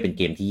ก็ไม่ได้เป็นเ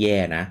กมที่แย่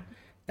นะ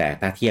แต่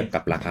ถ้าเทียบกั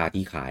บราคา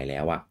ที่ขายแล้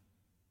วอ่ะ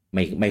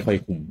ไม่ค่อย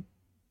คุ้ม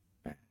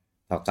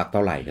สักเท่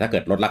าไหร่ถ้าเกิ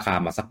ดลดราคา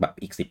มาสักแบบ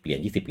อีก$10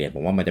 $20ผ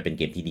มว่ามันจะเป็นเ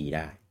กมที่ดีไ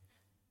ด้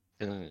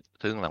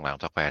ซึ่งหลัง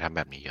ๆสแควร์ทำแ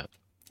บบนี้เยอะ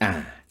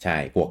ใช่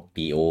พวก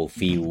DO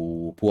Field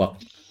พวก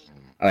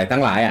อะไรทั้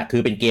งหลายอ่ะคื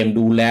อเป็นเกม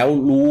ดูแล้ว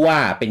รู้ว่า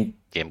เป็น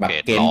เกมแบบ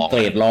เกมเก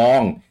รดรอ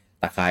ง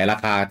แต่ขายรา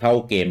คาเท่า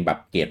เกมแบบ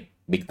เกรด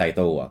บิ๊กไทเ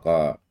ทิลอ่ะก็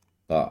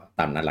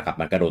ตามนั้นแหละครับ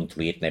มันก็โดนท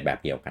รีตในแบบ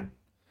เดียวกัน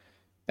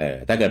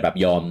ถ้าเกิดแบบ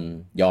ยอ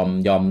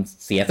ม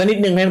เสียสักนิด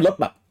นึงให้ลด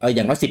แบบอ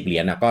ย่างน้อย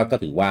$10อ่ะก็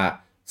ถือว่า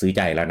ซื้อ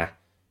ใจแล้วนะ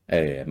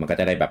มันก็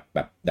จะได้แ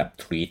บบ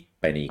ทรีต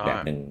ไปในอีกแบ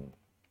บนึง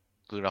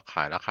คือราค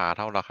าเ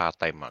ท่าราคา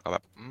เต็มอ่ะก็แบ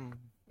บ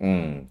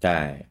ใช่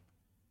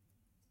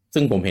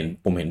ซึ่งผม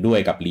เห็นด้วย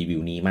กับรีวิ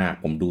วนี้มาก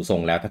ผมดูทร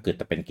งแล้วถ้าเกิด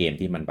จะเป็นเกม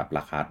ที่มันแบบร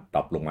าคาดร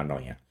อปลงมาหน่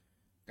อยอ่ะ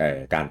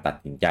การตัด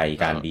สินใจ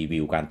การรีวิ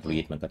วการทวี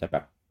ตมันก็จะแบ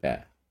บ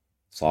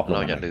ซอฟต์ลงเร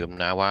าอย่าลืม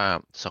นะว่า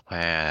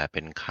Square เ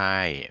ป็นค่า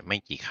ยไม่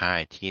กี่ค่าย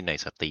ที่ใน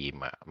สตรีม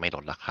อ่ะไม่ล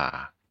ดราคา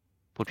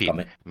พูดผิด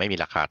ไม่มี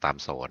ราคาตาม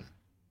โซน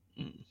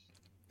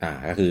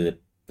ก็คือ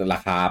รา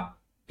คา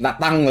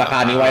ตั้งราคา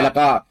นี้ไว้แล้ว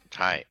ก็ใ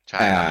ช่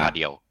ราคาเ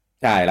ดียว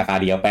ใช่ราคา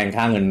เดียวแปลง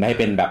ค่าเงินให้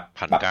เป็นแบบ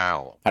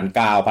1,900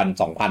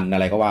 1,900 2,000อะ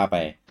ไรก็ว่าไป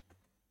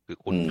คือ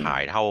คุณขา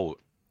ยเท่า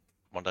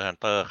Monster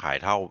Hunter ขาย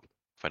เท่า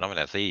Final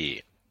Fantasy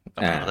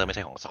Monster Hunter ไม่ใ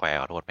ช่ของ Square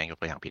ขอโทษแม่งยก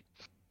ตัวอย่างผิด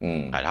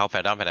ขายเท่า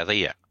Final Fantasy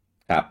อ่ะ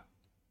ครับ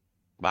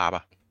บ้าป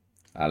ะ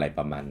อะไรป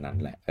ระมาณนั้น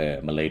แหละ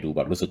มันเลยดูแบ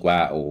บรู้สึกว่า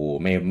โอ้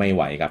ไม่ไ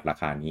หวกับรา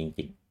คานี้จ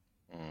ริง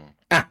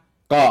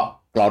ๆก็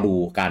รอดู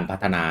การพั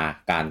ฒนา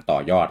การต่อ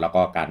ยอดแล้ว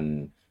ก็การ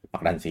ผลั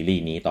กดันซีรี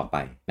ส์นี้ต่อไป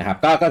นะครับ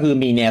ก็คือ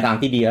มีแนวทาง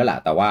ที่ดีแล้วแหละ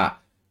แต่ว่า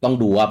ต้อง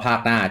ดูว่าภาค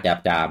หน้า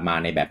จะมา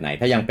ในแบบไหน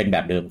ถ้ายังเป็นแบ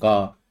บเดิม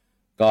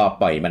ก็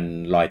ปล่อยมัน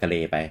ลอยทะเล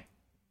ไป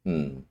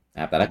น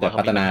ะครับแต่ถ้าเกิด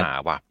พัฒนา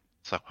ว่า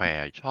สแคว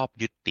ร์ชอบ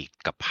ยึดติด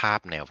กับภาพ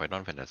แนว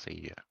Final Fantasy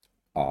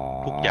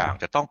ทุกอย่าง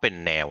จะต้องเป็น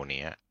แนว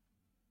นี้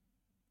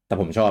แต่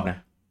ผมชอบนะ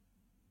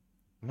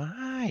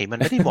มัน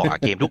ไม่ได้เหมาะกับ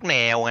เกมทุกแน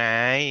วไง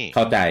เ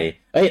ข้าใจ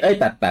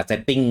แต่เซ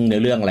ตติ้งใน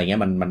เรื่องอะไรเงี้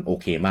ยมันโอ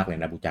เคมากเลย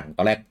นะบูจังต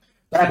อนแรก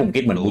ผม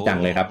คิดเหมือนบูจัง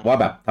เลยครับว่า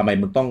แบบทำไม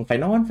มึงต้องไฟ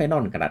นอ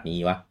ลขนาดนี้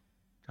วะ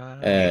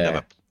แต่แบ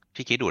บ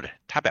พี่คิดดูเลย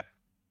ถ้าแบบ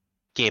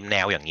เกมแน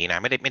วอย่างนี้นะ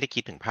ไม่ได้คิ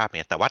ดถึงภาพเ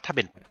นี่ยแต่ว่าถ้าเ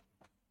ป็น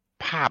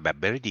ภาพแบบ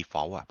very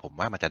default ผม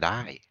ว่ามันจะได้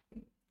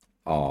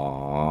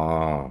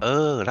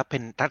แล้วเป็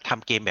นถ้าท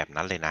ำเกมแบบ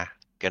นั้นเลยนะ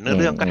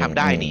เรื่องก็ทำ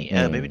ได้นี่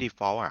very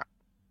default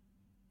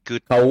คือ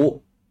เ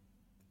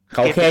ข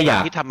าแค่อยา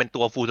กที่ทำเป็น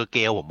ตัวฟูลสเก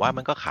ลผมว่า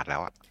มันก็ขาดแล้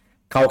ว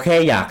เขาแค่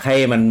อยากให้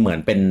มันเหมือน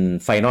เป็น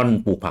ไฟนอล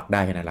ปลูกผักได้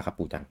แค่นั้นแหละครับ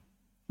ปูจัง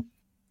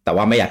แต่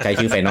ว่าไม่อยากใช้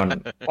ชื่อไฟนอล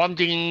ความ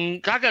จริง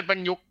ถ้าเกิดเป็น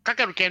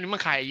เกมนี้มั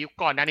นขายยุค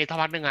ก่อนนะนี่ทัก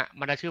พักนึงอ่ะ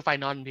มันจะชื่อไฟ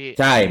นอลพี่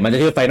ใช่มันจะ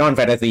ชื่อไฟนอลแ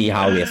ฟนตาซีฮ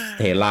าวเวส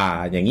เทล่า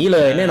อย่างนี้เล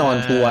ยแน่นอน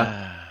ชัวร์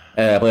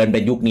เพิ่นเป็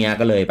นยุคนี้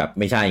ก็เลยแบบ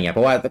ไม่ใช่ไงเพ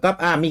ราะว่าก็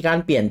มีการ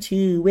เปลี่ยน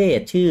ชื่อเว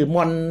ทชื่อม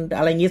อนอ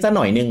ะไรงี้ซะห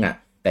น่อยนึงอ่ะ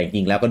แต่จ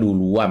ริงแล้วก็ดู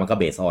รู้ว่ามันก็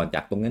เบสออนจ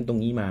ากตรงนั้นตรง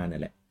นี้มานั่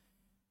นแหละ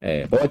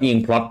เพราะว่าจริ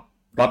งพล็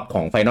อตข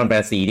อง Final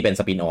Fantasy ที่เป็น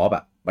สปินออฟอ่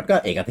ะมันก็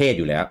เอกเทศ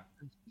อยู่แล้ว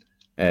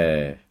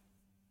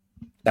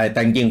แ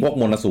ต่จริงพวก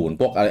มนสูร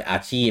พวกอา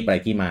ชีพอะไร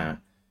ที่มา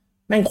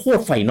แม่งโคต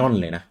รไฟนอล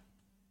เลยนะ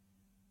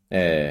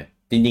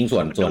จริงๆส่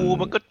วน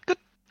มัน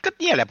ก็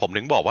เนี่ยแหละผม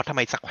ถึงบอกว่าทำไ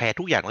มสแควร์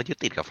ทุกอย่างแล้วยึด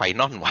ติดกับไฟ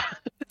นอลวะ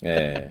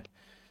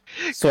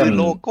ส่วน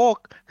โลโ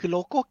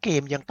ก้เก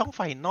มยังต้องไฟ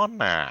นอล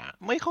น่ะ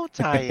ไม่เข้าใ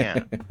จ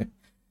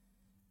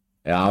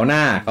เอาหน้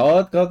าเขา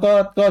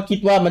ก็คิด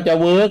ว่ามันจะ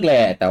เวิร์กแหล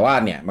ะแต่ว่า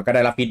เนี่ยมันก็ไ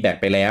ด้รับฟีดแบ็ก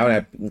ไปแล้วน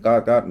ะ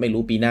ก็ไม่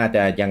รู้ปีหน้าจ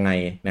ะยังไง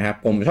นะครับ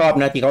ผมชอบ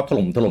นะที่เขาถ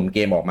ล่มเก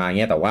มออกมาเ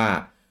งี้ยแต่ว่า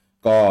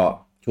ก็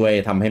ช่วย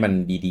ทำให้มัน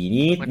ดีๆ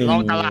นิดนึงลอ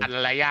งตลาด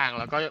หลายอย่าง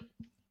แล้วก็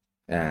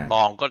ล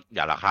องก็อ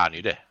ย่าราคา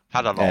นี้เด้ถ้า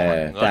จะลองเ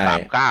งิน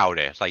39เ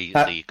ด้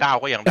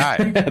49ก็ยังได้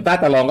ถ้า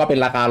จะลองก็เป็น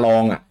ราคาลอ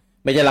งอ่ะ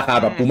ไม่ใช่ราคา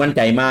แบบกูมั่นใ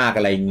จมาก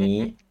อะไรอย่างนี้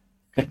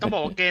ต้องบอ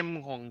กว่าเกม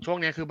ของช่วง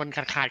นี้คือมัน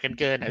ขาดกัน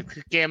เกินอ่ะคื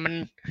อเกมมัน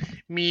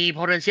มี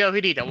potential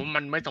ที่ดีแต่ว่า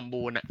มันไม่สม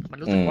บูรณ์อ่ะมัน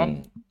รู้สึกว่า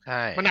ใ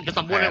ช่มันอาจจะส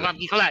มบูรณ์ในความ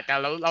คิดเขาแหละแต่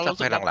เรารู้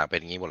สึกว่าหลังๆเป็น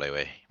อย่างนี้หมดเลยเ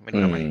ว้ยไม่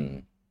รู้ทำไม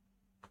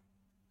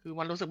คือ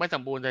มันรู้สึกไม่ส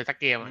มบูรณ์เลยสัก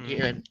เกมที่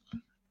เอิญ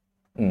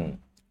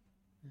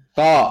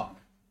ก็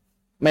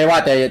ไม่ว่า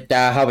จ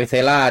ะฮาวเวเซ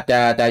ล่า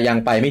จะยัง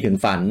ไปไม่ถึง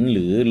ฝันห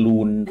รือลู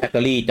นแฟคท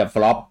อรี่จะฟ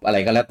ลอปอะไร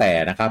ก็แล้วแต่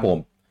นะครับผม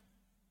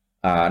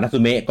นัตสึ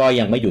เมะก็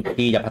ยังไม่หยุด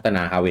ที่จะพัฒน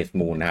า Harvest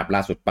Moon นะครับล่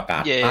าสุดประกา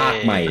ศภาค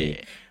ใหม่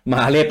ม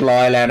าเรียบร้อ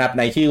ยแล้วนะครับ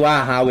ในชื่อว่า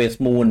Harvest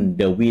Moon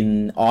The Wind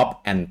of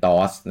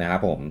Anthos นะครั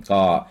บผม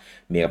ก็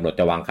มีกำหนด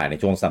จะวางขายใน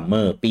ช่วงซัมเม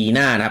อร์ปีห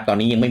น้านะครับตอน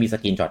นี้ยังไม่มีส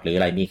กรีนช็อตหรืออ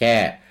ะไรมีแค่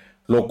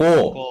โลโก้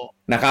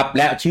นะครับแ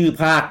ละชื่อ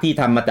ภาคที่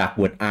ทำมาจาก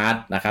Word Art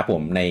นะครับผ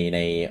มใน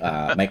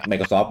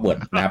Microsoft Word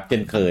นะครับเช่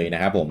นเคยน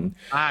ะครับผม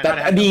แต่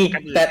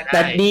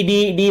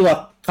ดีกว่า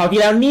คราวที่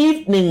แล้วนิด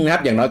นึงนะครั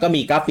บอย่างน้อยก็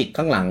มีกราฟิก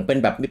ข้างหลังเป็น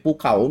แบบมีภู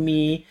เขา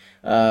มี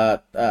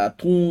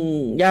ทุ่ง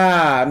หญ้า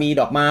มี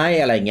ดอกไม้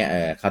อะไรเงี้ย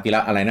คราวที่แล้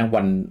วอะไรนะ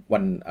วั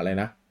นอะไร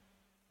นะ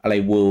อะไร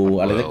เวิลด์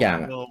อะไรสักอย่าง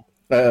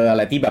อะไ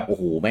รที่แบบโอ้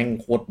โหแม่ง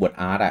โคตรบวด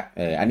อาร์ตอ่ะ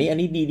อัน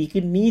นี้ดี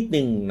ขึ้นนิด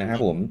นึงนะครับ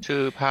ผมชื่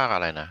อภาคอ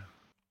ะไรนะ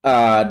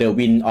The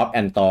Wind of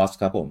Anthos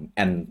ครับผม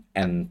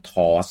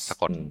Anthos สะ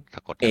กด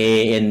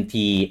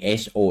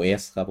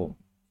Anthos ครับผม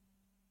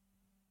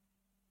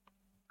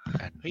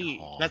พี่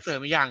และเสริม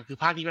อีกอย่างคือ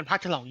ภาคนี้เป็นภาค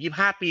ฉลอง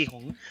25 ปีขอ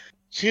ง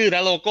ชื่อแล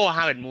ะโลโก้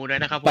Harvest Moon ด้ว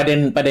ยนะครับประ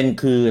เด็น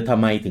คือทำ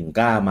ไมถึง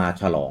กล้ามา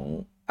ฉลอง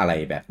อะไร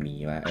แบบนี้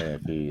วะ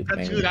คือ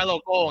ชื่อและโล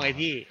โก้ไง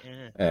พี่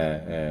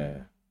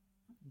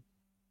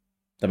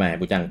ทำไม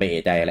บุจังไปเอ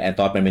ะใจแล้วแอนท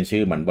อสมันเป็นชื่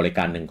อเหมือนบริก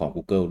ารหนึ่งของ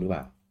Google หรือเป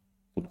ล่า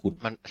คุณ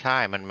มันใช่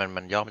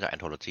มันย่อมาจาก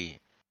Anthology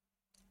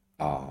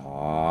อ๋อ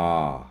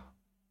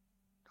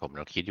ผมเ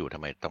ราคิดอยู่ทำ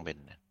ไมต้องเป็น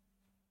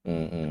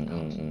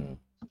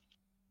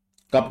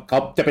ก็เขา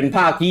จะเป็นภ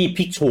าคที่พ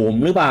ลิกโฉม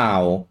หรือเปล่า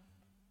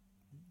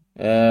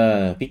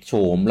พลิกโฉ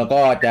มแล้วก็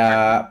จะ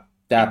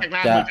ไ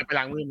ป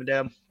ล้างมือเหมือนเดิ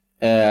ม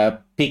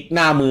พลิกห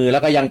น้ามือแล้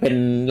วก็ยังเป็น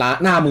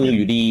หน้ามืออ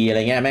ยู่ดีอะไร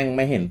เงี้ยแม่งไ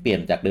ม่เห็นเปลี่ย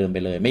นจากเดิมไป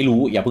เลยไม่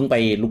รู้อย่าเพิ่งไป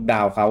ลุกด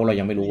าวเขาเรา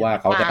ยังไม่รู้ว่า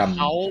เขาจะท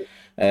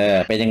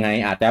ำเป็นยังไง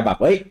อาจจะแบบ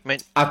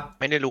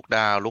ไม่ได้ลุกด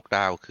า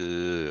วคือ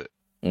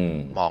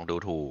มองดู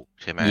ถูก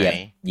ใช่ไหมเ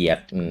หยียด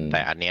แ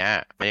ต่อันเนี้ย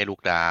ไม่ได้ลุ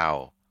กดาว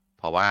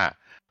เพราะว่า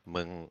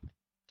มึง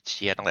เ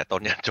ชียร์ตั้งแต่ต้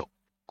นยันจบ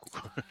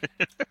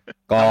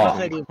ก็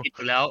เคยดูผิดอ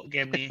ยู่แล้วเก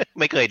มนี้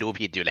ไม่เคยดู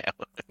ผิดอยู่แล้ว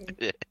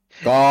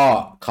ก็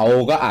เขา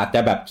ก็อาจจะ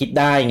แบบคิด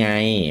ได้ไง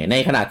ใน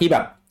ขณะที่แบ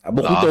บ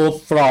บุคุโจ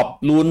ฟลอป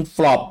ลูนฟ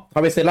ลอปค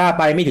าเวเซล่า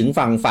ไปไม่ถึง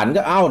ฝั่งฝัน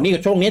ก็นี่ก็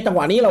ช่วงนี้จังห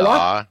วะนี้แล้ววะ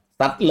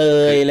ตัดเล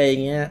ยอะไร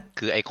เงี้ย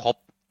คือไอ้ครบ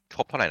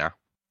เท่าไหร่นะ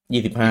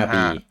25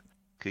 ปี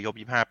คือยก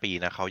25 ปี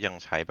นะเขายัง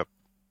ใช้แบบ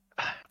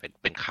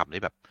เป็นคำ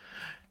ที่แบบ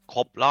คร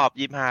บรอบ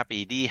25 ปี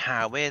ที่ฮา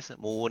เวส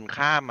มูน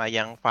ข้ามมา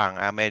ยังฝั่ง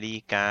อเมริ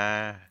กา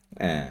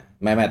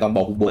ไม่ต้องบ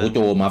อกบุคุโจ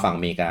มาฝั่ง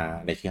อเมริกา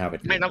ในชื่อฮาเวส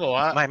ไม่ต้องบอก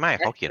ว่าไม่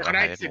เขาเขียนว่า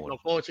ฮาเวสมูนโล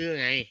โก้ชื่อ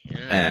ไง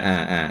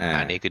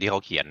อันนี้คือที่เข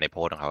าเขียนในโพ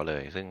สของเขาเล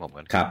ยซึ่งผม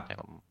ก็ครับ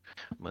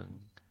มึง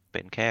เ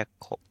ป็นแค่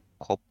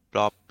ครบร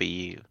อบปี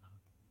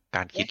ก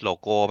ารคิดโล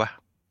โก้ป่ะ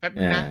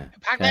นะ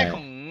ภาคแรกข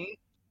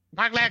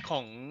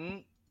อง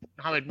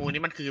ฮาเวสมูน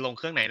นี่มันคือลงเ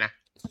ครื่องไหนนะ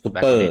ซูเ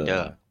ปอร์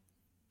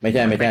ไม่ใ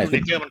ช่ซู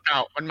เปอร์มันเก่า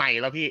มันใหม่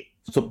แล้วพี่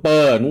ซูเปอ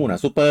ร์นู่นน่ะ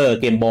ซูเปอร์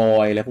เกมบอ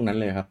ยอะไรพวกนั้น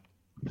เลยครับ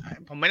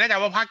ผมไม่แน่ใจ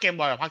ว่าภาคเกม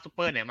บอยกับภาคซูเป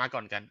อร์เนี่ยมาก่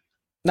อนกัน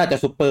น่าจะ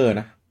ซูเปอร์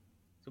นะ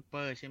ซูเป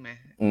อร์ใช่ไหม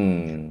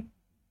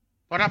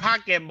เพราะถ้าภาค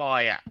เกมบอ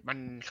ยมัน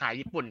ขาย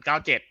ญี่ปุ่น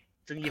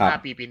97ซึ่ง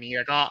25 ปีนี้แ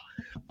ล้วก็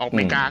ออกอเ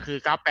มริกาคือ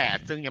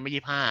98ซึ่งยังไม่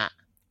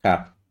25ครับ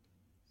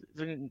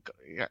ซึ่ง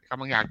ก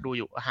ำลังอยากดู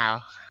อยู่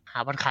หา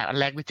วันขายอัน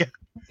แรกไม่เจอ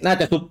น่า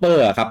จะซูเปอ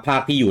ร์ครับภา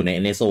คที่อยู่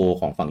ในโซ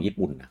ของฝั่งญี่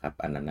ปุ่นนะครับ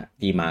อันนั้นนะ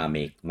ที่มาอ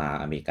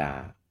เมริกา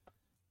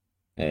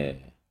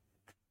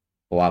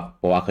เพราะ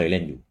ว่าเคยเ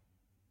ล่นอยู่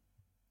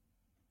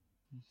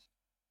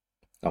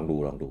ลอง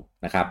ดู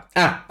นะครับ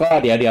ก็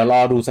เดี๋ยวร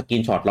อดูสกรี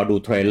นช็อตรอดู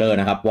เทรลเลอร์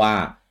นะครับว่า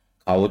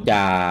เขาจ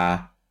ะ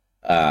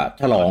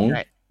ฉลอง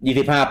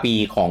25 ปี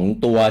ของ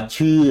ตัว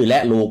ชื่อและ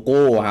โลโก้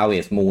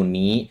Harvest Moon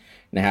นี้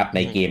นะครับใน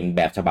เกมแ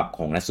บบฉบับข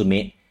องนัตสึเม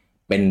ะ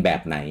เป็นแบ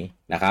บไหน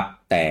นะครับ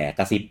แต่ก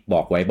ระซิบบ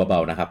อกไว้เบา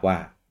ๆนะครับว่า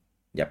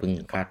อย่าเพิ่ง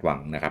คาดหวัง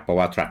นะครับเพราะ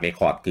ว่า track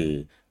record คือ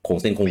คง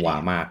เส้นคงวา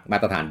มากมา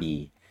ตรฐานดี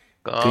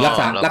คือรัก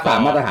ษา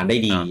มาตรฐานได้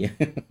ดี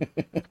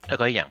แล้ว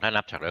ก็อย่างถ้า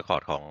นับจาก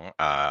record ของ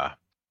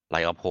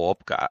Light of Hope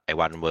กับไอ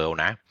วันเวิลด์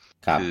นะ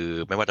คือ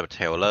ไม่ว่าจะเป็นเท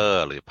รลเลอ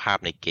ร์หรือภาพ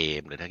ในเก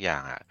มหรือทุกอย่า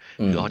ง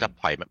คือเขาจะ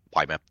ปล่อ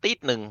ยแบบติด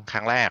นึงค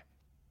รั้งแรก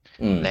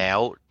แล้ว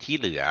ที่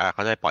เหลือเข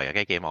าจะปล่อยแ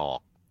ค่เกมออก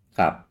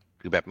ครับ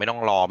คือแบบไม่ต้อง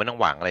รอไม่ต้อง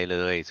หวังอะไรเล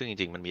ยซึ่งจ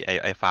ริงๆมันมี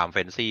ไอฟาร์มเฟ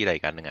นซี่อะไร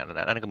กันหนึ่ง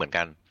นั่นก็เหมือน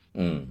กัน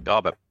ก็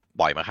แบบ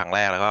ปล่อยมาครั้งแร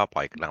กแล้วก็ป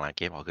ล่อยหลังๆเ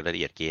กมออกคือรายละ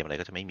เอียดเกมอะไร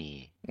ก็จะไม่มี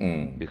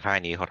คือค่าย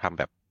นี้เขาทำ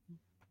แบบ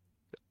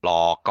ร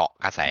อเกาะ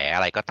กระแสอ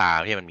ะไรก็ตาม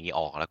ที่มันมีอ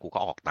อกแล้วกูก็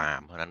ออกตาม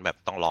เพราะนั้นแบบ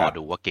ต้องรอ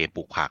ดูว่าเกมป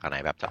ลูกผักอะไร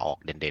แบบจะออก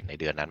เด่นๆใน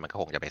เดือนนั้นมันก็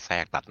คงจะไปแทร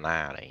กตัดหน้า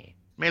อะไร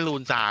ไม่รู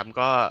น3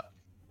ก็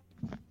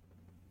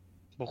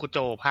โบคุโจ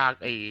ภาค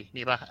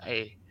นี่ป่ะ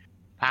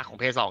ภาคของ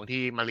เพย์2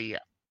ที่มารี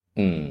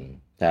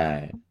ใช่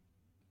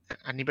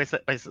อันนี้ไ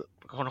ป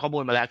คนข้อมู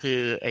ลมาแล้วคือ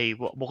ไอ้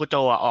โบคุโจ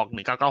ออก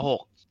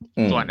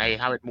1996ส่วนไอ้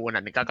ฮาร์เวิร์ดมูน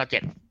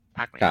1997ภ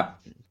าคไหนครับ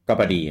ก็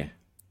พอดี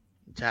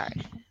ใช่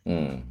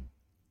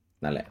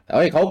นั่นแหละ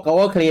เขา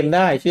ก็เคลมไ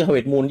ด้ชื่อฮาร์เวิ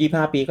ร์ดมูน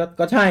25 ปี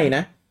ก็ใช่น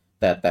ะ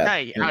แต่ใช่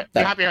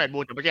25 ปีฮาร์เวิร์ดมู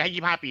นแต่ไม่ใช่ให้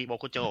25 ปีโบ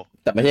คุโจ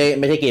แต่ไ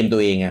ม่ใช่เกมตั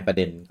วเองไงประเ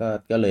ด็น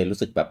ก็เลยรู้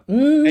สึกแบบ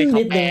นิ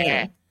ดนึง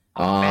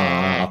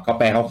เขา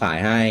แปลเขาขาย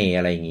ให้อ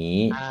ะไรอย่าง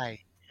งี้ใช่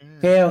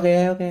โอเ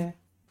ค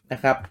น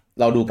ะครับ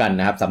เราดูกัน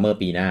นะครับซัมเมอร์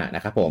ปีหน้าน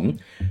ะครับผม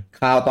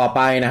ข่าวต่อไ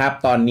ปนะครับ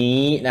ตอน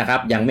นี้นะครับ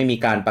ยังไม่มี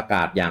การประก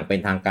าศอย่างเป็น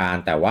ทางการ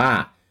แต่ว่า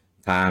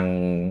ทาง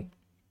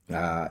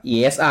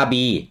ESRB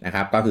นะค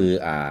รับก็คือ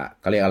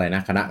เขาเรียกอะไรน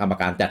ะคณะกรรม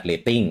การจัดเร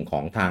ตติ้งขอ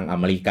งทางอ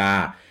เมริกา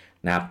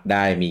นะครับไ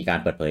ด้มีการ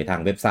เปิดเผยทา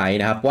งเว็บไซต์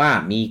นะครับว่า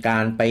มีกา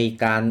ร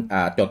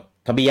จด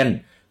ทะเบียน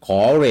ขอ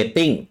เรต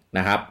ติ้งน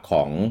ะครับข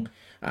อง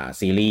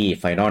ซีรีส์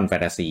Final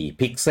Fantasy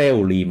Pixel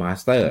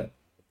Remaster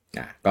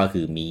ก็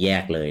คือมีแย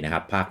กเลยนะค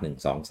รับภาค1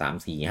 2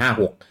 3 4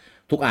 5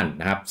 6ทุกอัน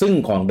นะครับซึ่ง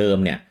ของเดิม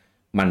เนี่ย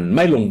มันไ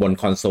ม่ลงบน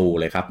คอนโซล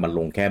เลยครับมันล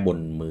งแค่บน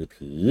มือ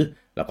ถือ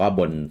แล้วก็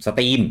บน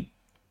Steam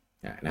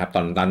นะครับต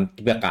อน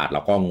ที่ประกาศเร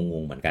าก็ง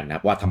งๆเหมือนกันนะค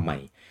รับว่าทำไม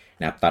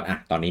นะครับ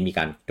ตอนนี้มีก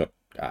าร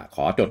ข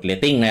อจดเรต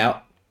ติ้งแล้ว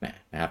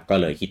นะครับก็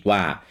เลยคิดว่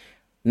า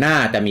น่า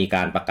จะมีก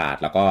ารประกาศ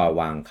แล้วก็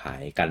วางขา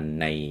ยกัน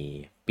ใน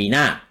ปีห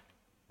น้า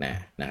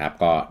นะครับ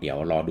ก็เดี๋ยว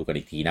รอดูกัน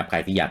อีกทีนะครับใคร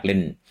ที่อยากเล่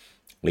น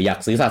หรืออยาก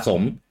ซื้อสะส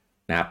ม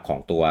นะครับของ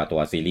ตั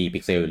วซีรีส์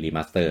Pixel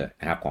Remaster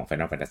นะครับของ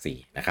Final Fantasy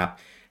นะครับ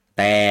แ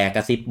ต่กร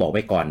ะซิบบอกไ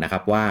ว้ก่อนนะครั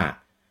บว่า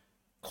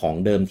ของ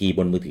เดิมทีบ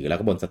นมือถือแล้ว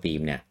ก็บน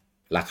Steam เนี่ย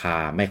ราคา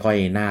ไม่ค่อย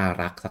น่า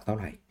รักสักเท่า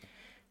ไหร่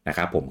นะค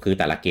รับผมคือ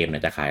แต่ละเกมเนี่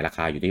ยจะขายราค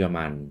าอยู่ที่ประม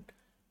าณ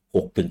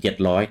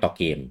 6-700 ต่อ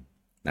เกม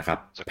นะครับ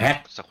แพ็ค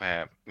สแคว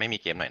ร์ไม่มี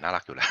เกมไหนน่ารั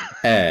กอยู่แล้ว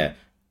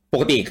ป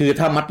กติคือ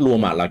ถ้ามัดรวม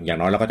เราอย่าง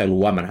น้อยเราก็จะ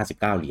รู้ว่ามัน59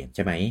 เหรียญใ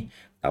ช่ไหม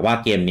แต่ว่า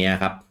เกมนี้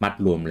ครับมัด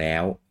รวมแล้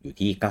วอยู่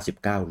ที่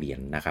99 เหรียญ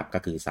นะครับก็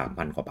คือ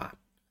 3,000 กว่าบาท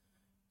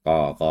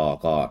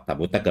ก็สม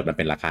มติถ้าเกิดมันเ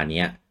ป็นราคา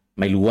นี้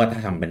ไม่รู้ว่าถ้า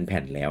ทำเป็นแ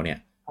ผ่นแล้วเนี่ย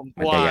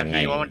มันจะยังไง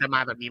ว่ามันจะม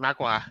าแบบนี้มาก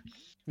กว่า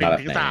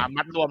 1-3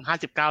 มัดรวม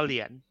59 เห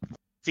รียญ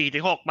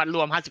4-6 มัดร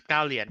วม59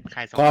 เหรียญใค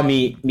รก็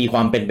มีคว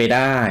ามเป็นไปไ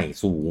ด้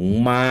สูง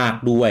มาก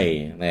ด้วย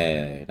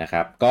นะค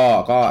รับ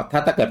ก็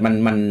ถ้าเกิด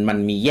มัน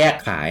มีแยก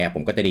ขายผ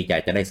มก็จะดีใจ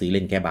จะได้ซื้อเ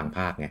ล่นแค่บางภ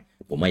าคไง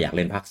ผมไม่อยากเ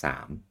ล่นภาค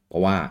3เพรา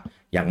ะว่า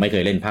ยังไม่เค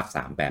ยเล่นภาค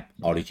3แบบ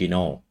ออริจิน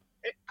อล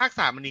ภาค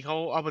3อันนี้เขา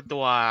เอาเป็นตั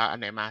วอัน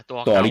ไหนมาตัว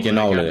ออริจิน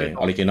อล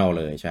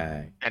เลยใช่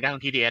แต่ได้ขอ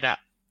ง TDS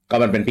ก็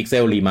มันเป็น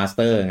Pixel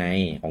Remaster ไง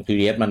ของ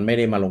 3DS มันไม่ไ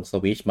ด้มาลง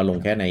Switch มาลง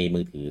แค่ในมื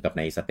อถือกับใ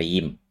น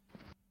Steam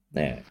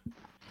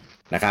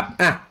นะครับ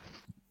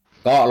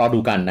ก็รอดู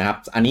กันนะครับ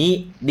อันนี้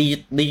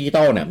ดิจิต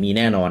อลเนี่ยมีแ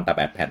น่นอนแต่แ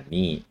บบแผ่น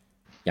นี่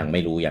ยังไม่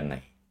รู้ยังไง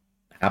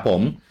นะครับผ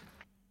ม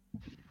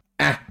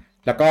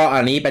แล้วก็อั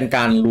นนี้เป็นก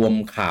ารรวม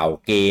ข่าว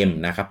เกม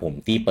นะครับผม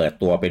ที่เปิด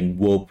ตัวเป็น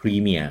World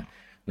Premiere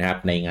นะครับ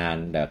ในงาน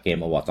The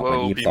Game Award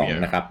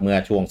 2022นะครับเมื่อ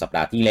ช่วงสัปด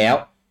าห์ที่แล้ว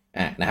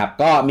นะครับ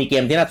ก็มีเก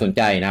มที่น่าสนใ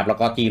จนะครับแล้ว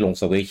ก็ที่ลง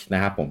Switch น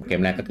ะครับผมเก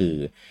มแรกก็คือ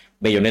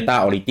Bayonetta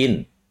Origin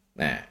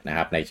นะค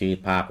รับในชื่อ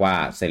ภาคว่า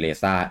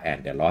Celesta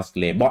and the Lost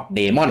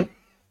Demon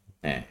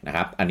นะค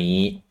รับอันนี้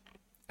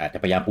อาจจะ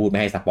พยายามพูดไม่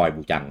ให้สปอย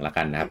บูจังละ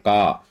กันนะครับก็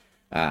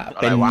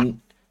เป็น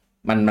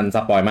มันส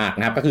ปอยมาก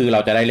นะครับก็คือเรา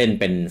จะได้เล่น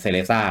เป็นเซเล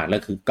ซ่าแล้ว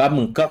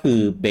ก็คือ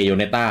เบโย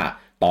เนต้า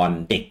ตอน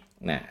เด็ก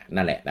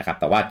นั่นแหละนะครับ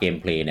แต่ว่าเกม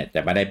เพลย์เนี่ยจ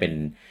ะไม่ได้เป็น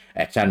แ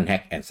อคชั่นแฮ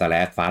กแอนด์สแล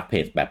ชฟาสต์เพ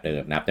จแบบเดิ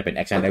มนะครับจะเป็นแ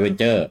อคชั่นแอดเวน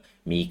เจอร์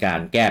มีกา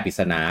รแก้ปริ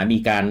ศนามี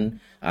การ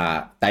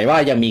แต่ว่า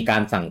ยังมีกา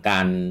รสั่งกา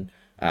ร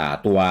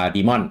ตัว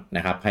ดีมอนน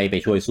ะครับให้ไป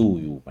ช่วยสู้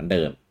อยู่เหมือนเ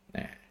ดิม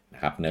น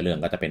ะครับเนื้อเรื่อง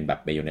ก็จะเป็นแบบ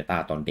เบโยเนต้า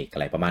ตอนเด็กอะ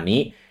ไรประมาณ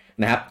นี้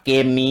นะครับเก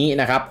มนี้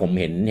นะครับผม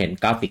เห็น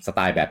กราฟิกสไต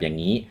ล์แบบอย่าง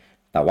นี้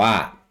แต่ว่า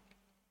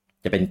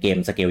จะเป็นเกม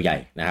สเกลใหญ่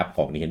นะครับข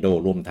อง Nintendo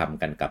ร่วมท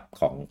ำกันกับ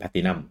ของ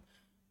Platinum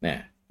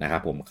นะครั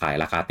บผมขาย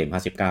ราคาเต็ม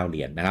59 เห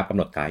รียญนะครับกำ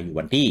หนดขายอยู่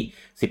วันที่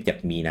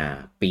17 มีนา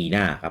ปีห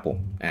น้าครับผม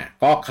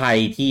ก็ใคร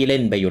ที่เล่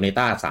น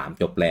Bayonetta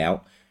 3 จบแล้ว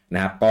น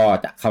ะครับก็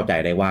จะเข้าใจ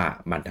ได้ว่า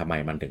ทำไม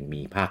มันถึง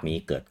มีภาคนี้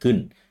เกิดขึ้น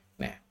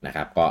นะค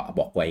รับก็บ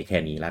อกไว้แค่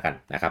นี้แล้วกัน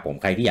นะครับผม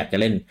ใครที่อยากจะ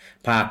เล่น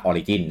ภาค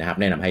Origin นะครับ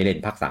แนะนำให้เล่น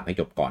ภาค3ให้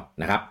จบก่อน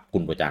นะครับคุ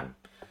ณโบจัง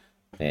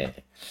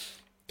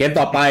เกม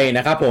ต่อไปน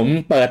ะครับผม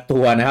เปิดตั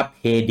วนะครับ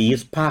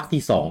Hades ภาค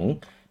ที่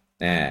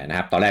2นะค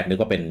รับตอนแรกนึก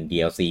ว่าเป็น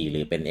DLC ห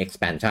รือเป็น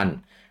expansion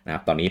นะครั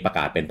บตอนนี้ประก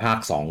าศเป็นภาค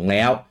2แ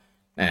ล้ว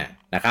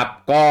นะครับ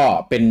ก็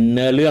เป็นเ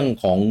นื้อเรื่อง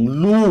ของ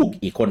ลูก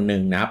อีกคนหนึ่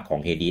งนะครับของ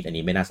Hades อัน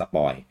นี้ไม่น่าสป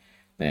อย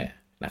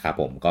นะครับ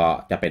ผมก็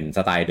จะเป็นส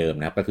ไตล์เดิม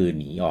นะครับก็คือ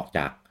หนีออกจ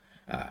าก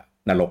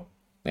นรก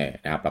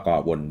นะครับแล้วก็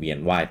วนเวียน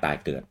ว่ายตาย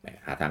เกิด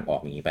หาทางออ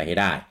กหนีไปให้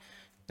ได้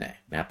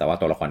นะครับแต่ว่า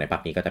ตัวละครในภา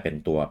คนี้ก็จะเป็น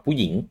ตัวผู้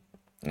หญิง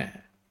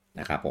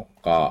นะครับผม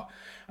ก็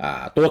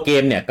ตัวเก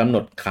มเนี่ยกำหน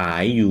ดขา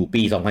ยอยู่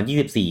ปี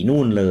2024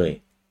นู่นเลย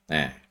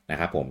นะ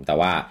ครับผมแต่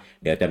ว่า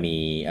เดี๋ยวจะมี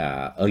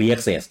early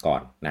access ก่อ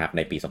นนะครับใ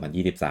นปี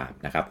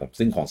2023นะครับผม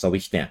ซึ่งของ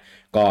Switch เนี่ย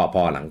ก็พ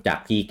อหลังจาก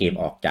ที่เกม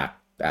ออกจาก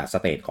ส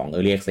เตจของ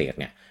early access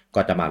เนี่ย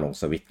ก็จะมาลง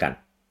Switch กัน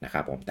นะค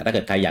รับผมแต่ถ้าเ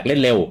กิดใครอยากเล่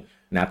นเร็ว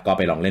นะครับก็ไ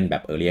ปลองเล่นแบ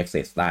บ early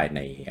access ได้ใน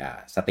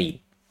Steam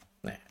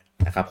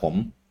นะครับผม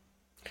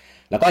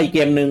แล้วก็อีกเก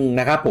มหนึ่ง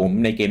นะครับผม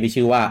ในเกมที่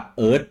ชื่อว่า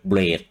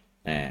Earthblade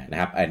นะ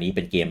ครับอันนี้เ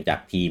ป็นเกมจาก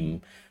ทีม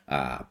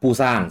ผู้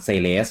สร้าง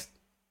Celeste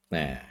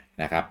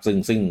นะครับ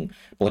ซึ่ง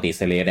ปกติ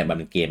Celeste เนี่ยมัน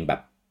เป็นเกมแบ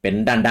บเป็น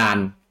ด่าน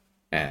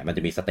มันจ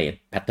ะมีสเตท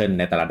แพทเทิร์น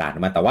ในแต่ละด่าน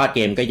มาแต่ว่าเก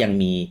มก็ยัง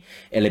มี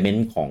เอลิเมน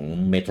ต์ของ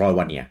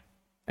Metroidvania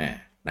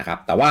นะครับ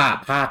แต่ว่า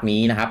ภาค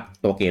นี้นะครับ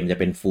ตัวเกมจะ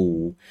เป็นฟูล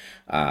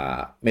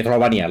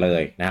Metroidvania เล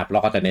ยนะครับแล้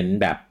วก็จะเน้น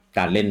แบบก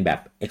ารเล่นแบบ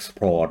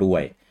explore ด้ว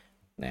ย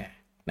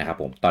นะครับ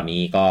ผมตอน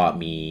นี้ก็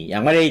มียั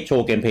งไม่ได้โช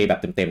ว์เกมเพลย์แบบ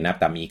เต็มๆนะครับ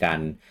แต่มีการ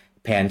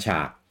แพนฉ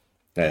าก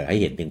ให้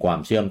เห็นถึงความ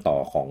เชื่อมต่อ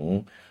ข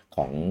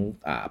อง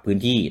พื้น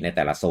ที่ในแ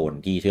ต่ละโซน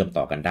ที่เชื่อม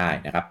ต่อกันได้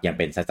นะครับยังเ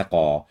ป็นไซส์สก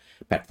อร์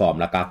แพลตฟอร์ม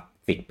แล้วก็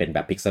ฟิกเป็นแบ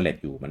บพิกเซลเลต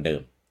อยู่เหมือนเดิ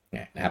ม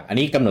นะครับอัน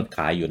นี้กำหนดข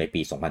ายอยู่ใน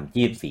ปี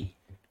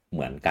 2024 เห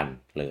มือนกัน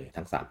เลย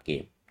ทั้ง3เก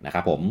มนะค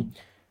รับผม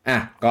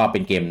ก็เป็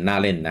นเกมน่า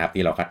เล่นนะครับ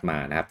ที่เราคัดมา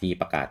นะครับที่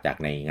ประกาศจาก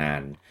ในงา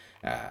น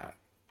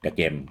The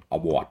Game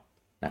Award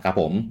นะครับ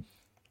ผม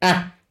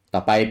ต่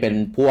อไปเป็น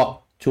พวก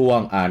ช่วง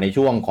ใน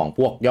ช่วงของพ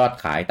วกยอด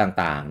ขาย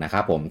ต่างๆนะค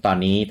รับผมตอน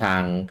นี้ทา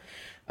ง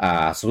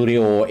สตูดิโ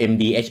อ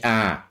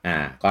MDHR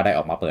ก็ได้อ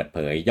อกมาเปิดเผ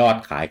ยยอด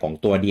ขายของ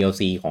ตัว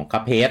DLC ของ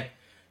Cuphead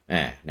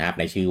นะครับ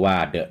ในชื่อว่า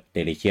The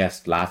Delicious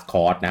Last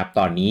Course นะครับ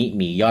ตอนนี้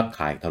มียอดข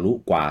ายทะลุ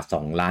กว่า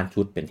2ล้าน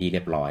ชุดเป็นที่เรี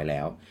ยบร้อยแ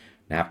ล้ว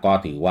นะครับก็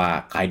ถือว่า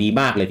ขายดี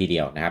มากเลยทีเดี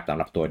ยวนะครับสำ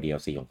หรับตัว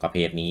DLC ของ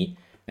Cuphead นี้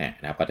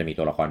นะครับก็จะมี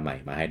ตัวละครใหม่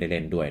มาให้ได้เ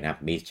ล่นด้วยนะครับ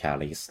Miss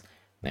Chalice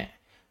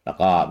แล้ว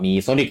ก็มี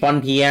Sonic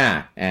Frontier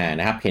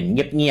นะครับเห็นเ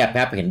งียบ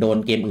ๆครับเห็นโดน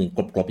เกมอื่น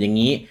กลบๆอย่าง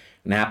นี้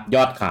นะครับย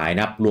อดขายน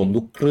ะครับรวม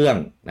ทุกเครื่อง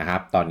นะครั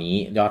บตอนนี้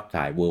ยอดข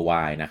าย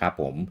worldwide นะครับ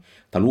ผม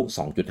ทะลุ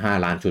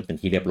 2.5 ล้านชุดเป็น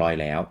ที่เรียบร้อย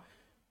แล้ว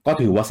ก็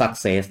ถือว่า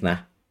success นะ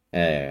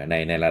ใ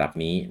นระดับ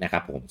นี้นะครั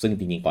บผมซึ่ง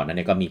จริงๆก่อนนั้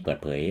นก็มีเปิด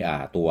เผย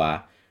ตัว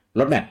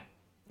รถแมพ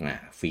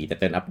ฟรีแต่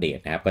เต้นอัปเดต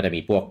นะครับก็จะมี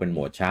พวกเป็นโหม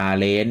ดชา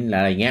เลนจ์อ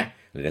ะไรเงี้ย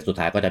หรือสุด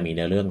ท้ายก็จะมีเ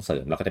นื้อเรื่องเสริ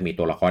มแล้วก็จะมี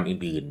ตัวละคร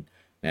อื่นๆ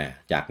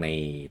จากใน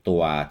ตั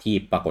วที่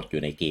ปรากฏอ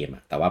ยู่ในเกม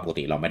แต่ว่าปก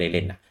ติเราไม่ได้เ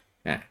ล่น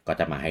ก็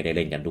จะมาให้ได้เ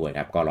ล่นกันด้วยน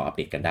ะครับก็รออัปเ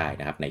ดตกันได้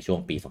นะครับในช่วง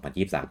ปี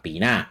 2023 ปี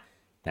หน้า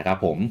นะครับ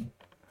ผม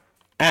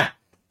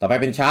ต่อไป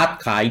เป็นชาร์ต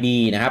ขายดี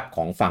นะครับข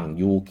องฝั่ง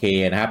UK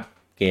นะครับ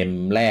เกม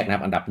แรกนะครั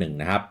บอันดับ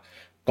1นะครับ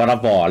God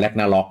of War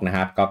Ragnarok นะค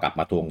รับก็กลับ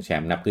มาทวงแช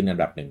มป์นับขึ้นอัน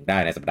ดับ1ได้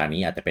ในสัปดาห์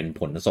นี้อาจจะเป็น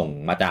ผลส่ง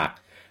มาจาก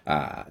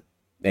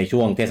ในช่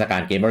วงเทศกา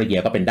ลเกมเมอร์เยีย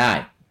ร์ก็เป็นได้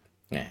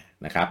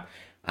นะครับ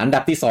อันดั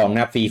บที่2น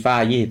ะครับ FIFA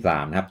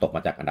 23นะครับตกม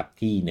าจากอันดับ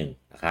ที่1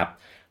นะครับ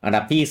อัน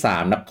ดับที่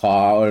3นะครับ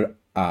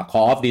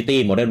Call of Duty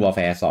Modern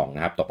Warfare 2น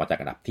ะครับตกมาจาก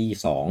อันดับที่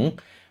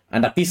2อั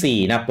นดับที่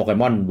4นะครับ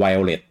Pokemon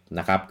Violet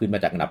นะครับขึ้นมา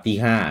จากอันดับที่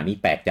5นี่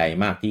แปลกใจ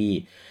มากที่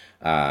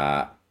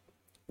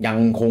ยัง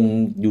คง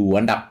อยู่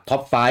อันดับท็อ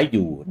ป5อ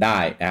ยู่ได้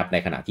นะครับใน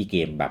ขณะที่เก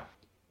มแบบ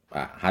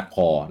ฮาร์ดค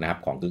อร์นะครับ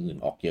ของอื่น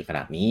ออกเยอะขน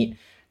าดนี้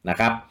นะ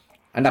ครับ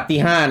อันดับที่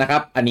5นะครั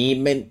บอัน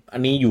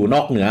นี้อยู่น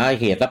อกเหนือ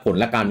เหตุและผล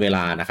และการเวล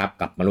านะครับ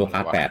กับ Mario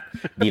Kart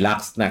 8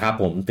 Deluxe นะครับ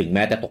ผมถึงแ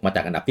ม้จะตกมาจ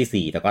ากอันดับ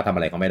ที่4แต่ก็ทำอ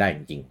ะไรก็ไม่ได้จ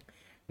ริง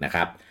ๆนะค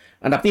รับ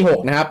อันดับที่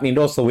6นะครับ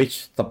Nintendo Switch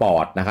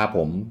Sport นะครับผ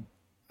ม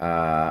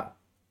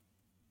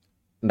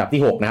อันดับ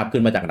ที่6นะครับขึ้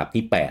นมาจากอันดับ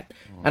ที่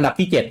8อันดับ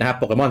ที่7นะครับ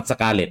Pokemon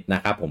Scarlet น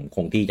ะครับผมค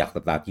งที่จาก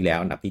สัปดาห์ที่แล้ว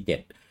อันดับที่7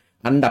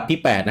อันดับที่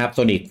8นะครับ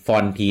Sonic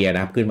Frontier น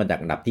ะครับขึ้นมาจาก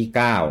อันดับที่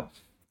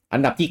9อั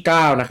นดับที่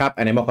9นะครับ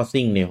Animal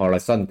Crossing New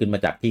Horizon ขึ้นมา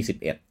จากที่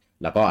11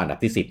แล้วก็อันดับ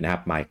ที่10นะครั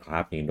บ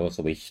Minecraft Nintendo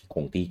Switch ค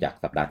งที่จาก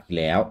สัปดาห์ที่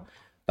แล้ว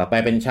ต่อไป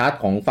เป็นชาร์ต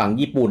ของฝั่ง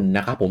ญี่ปุ่นน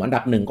ะครับผมอันดั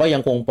บ1ก็ยั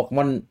งคงโปเกม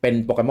อนเป็น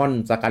Pokemon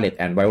Scarlet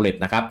and Violet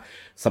นะครับ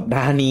สัปด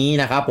าห์นี้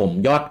นะครับผม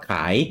ยอดข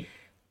าย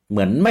เห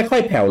มือนไม่ค่อ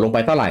ยแผ่วลงไป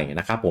เท่าไหร่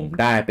นะครับผม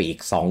ได้ไปอีก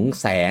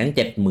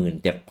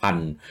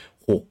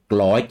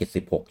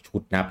 277,676 ชุ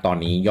ดนะครับตอน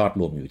นี้ยอด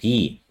รวมอยู่ที่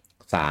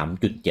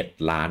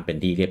 3.7 ล้านเป็น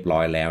ที่เรียบร้อ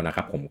ยแล้วนะค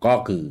รับผมก็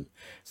คือ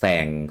แซ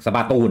งสป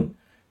าตูน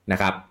นะ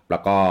ครับแล้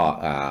วก็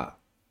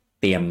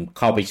เตรียมเ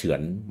ข้าไปเฉือ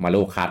น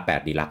Mario Kart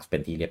 8 Deluxe เป็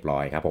นที่เรียบร้อ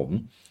ยครับผม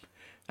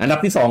อันดับ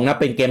ที่2นะ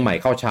เป็นเกมใหม่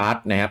เข้าชาร์ต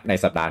นะครับใน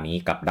สัปดาห์นี้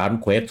กับ Dragon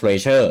Quest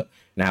Treasure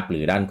นะครับหรื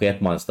อ Dragon Quest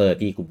Monster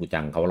ที่คุณปูจั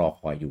งเขารอ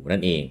คอยอยู่นั่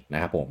นเองน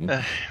ะครับผม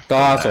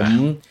ก็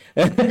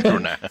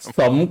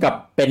สมกับ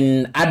เป็น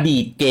อดี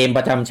ตเกมป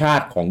ระจำชา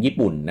ติของญี่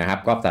ปุ่นนะครับ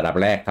ก็สัปดา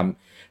ห์แรกท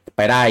ำไ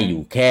ปได้อ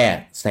ยู่แ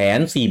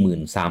ค่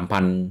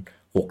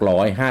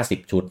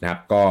 143,650 ชุดนะครั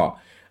บก็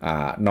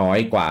น้อย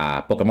กว่า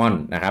โปเกมอน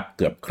นะครับเ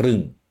กือบครึ่ง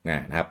นะ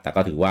ครับแต่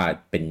ก็ถือว่า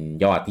เป็น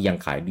ยอดที่ยัง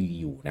ขายดี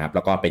อยู่นะครับแ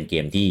ล้วก็เป็นเก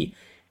มที่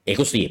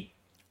Exclusive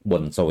บ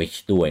น Switch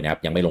ด้วยนะครับ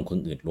ยังไม่ลงเครื่อ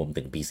งอื่นรวม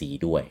ถึง PC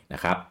ด้วยน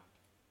ะครับ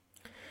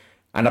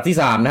อันดับที่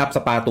3นะครับส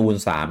ปาตูน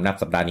3นะครับ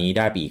สัปดาห์นี้ไ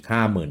ด้ไปอีก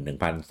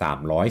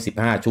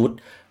 51,315 ชุด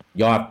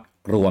ยอด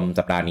รวม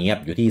สัปดาห์นี้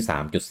อยู่ที่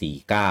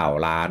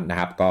 3.49 ล้านนะ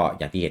ครับก็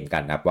อย่างที่เห็นกั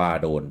นนะครับว่า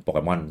โดนโปเก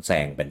มอนแซ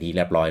งเป็นที่เ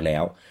รียบร้อยแล้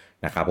ว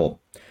นะครับผม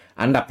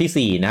อันดับ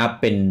ที่4นะครับ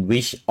เป็น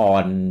Wish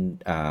on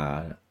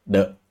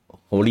the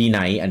Holy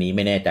Night อันนี้ไ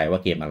ม่แน่ใจว่า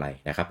เกมอะไร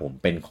นะครับผม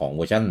เป็นของเ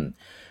วอร์ชัน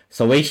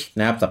Switch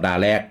นะครับสัปดาห์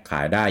แรกข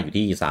ายได้อยู่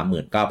ที่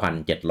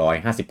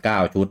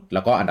 39,759 ชุดแ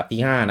ล้วก็อันดับ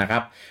ที่5นะครั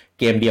บ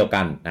เกมเดียว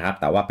กันนะครับ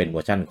แต่ว่าเป็นเว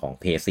อร์ชันของ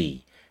PS4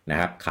 นะ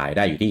ครับขายไ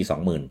ด้อยู่ที่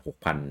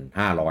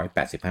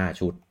 26,585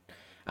 ชุด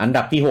อัน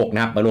ดับที่6น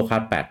ะครับ Mario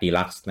Kart 8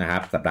 Deluxe นะครั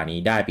บสัปดาห์นี้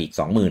ได้ไปอีก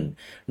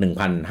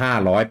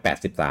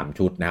 21,583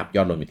 ชุดนะครับย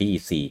อดรวมอยู่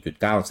ที่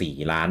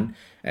 4.94 ล้าน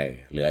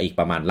เหลืออีก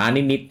ประมาณล้าน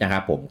นิดๆนะครั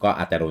บผมก็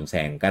อาจจะโดนแซ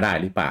งก็ได้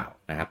หรือเปล่า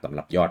นะครับสำห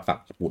รับยอดฝั่ง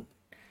ญี่ปุ่น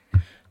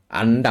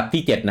อันดับ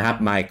ที่7นะครับ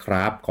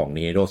Minecraft ของ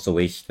Nintendo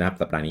Switch นะครับ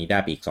สัปดาห์นี้ได้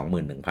ไปอีก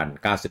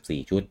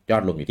 21,094 ชุดยอ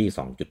ดรวมอยู่ที่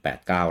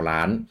 2.89 ล้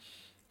าน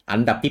อั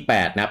นดับที่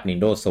8นะครับ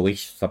Nintendo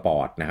Switch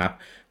Sport นะครับ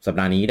สัป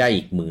ดาห์นี้ได้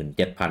อีก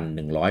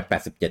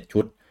 17,187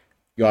 ชุด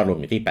ยอดรวม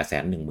อยู่ที่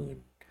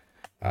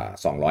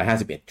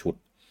 811,251 ชุด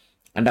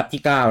อันดับ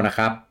ที่9นะค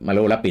รับ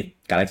Mario Rabbids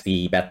Galaxy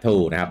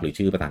Battle นะครับหรือ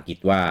ชื่อภาษาอังกฤษ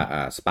ว่า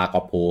Spark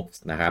of Hope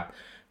นะครับ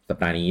สัป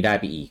ดาห์นี้ได้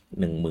ไปอีก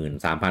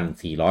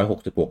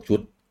 13,466 ชุ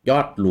ดยอ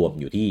ดรวม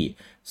อยู่ที่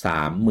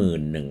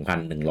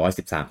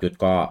 31,113 ชุด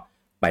ก็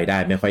ไปได้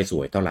ไม่ค่อยส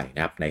วยเท่าไหร่น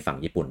ะครับในฝั่ง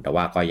ญี่ปุ่นแต่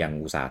ว่าก็ยัง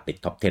อุตส่าห์ติด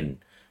ท็อป 10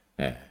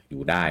อ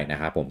ยู่ได้นะ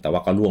ครับผมแต่ว่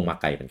าก็ล่วงมา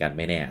ไกลเหมือนกันไ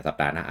ม่แน่สัป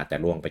ดาห์หน้าอาจจะ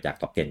ล่วงไปจาก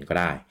ท็อป 10 ก็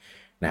ได้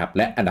นะครับแ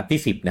ละอันดับ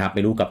ที่10นะครับไ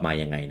ม่รู้กลับมา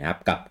ยังไงนะครับ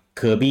กับ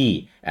Kirby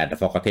and the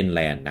Forgotten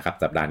Land นะครับ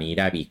สัปดาห์นี้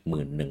ได้ไปอีก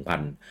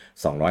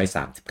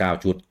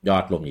 11,239 ชุดยอ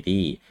ดรวมอยู่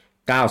ที่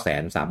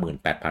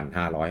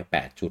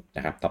 938,508 ชุดน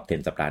ะครับท็อป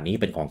 10 สัปดาห์นี้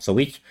เป็นของ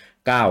Switch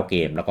 9 เก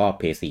มแล้วก็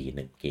PS4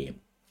 1 เกม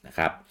นะค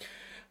รับ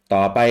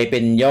ต่อไปเป็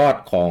นยอด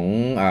ของ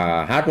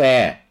ฮาร์ดแว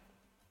ร์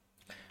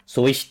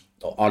Switch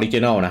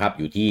Original นะครับ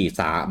อยู่ที่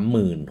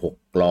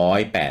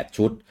 36,8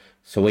 ชุด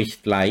Switch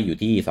Lite อยู่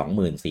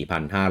ที่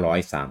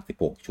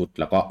 24,536 ชุด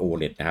แล้วก็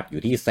OLED นะครับอ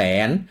ยู่ที่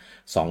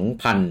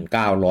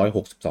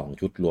 102,962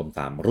 ชุดรวม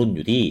3รุ่นอ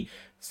ยู่ที่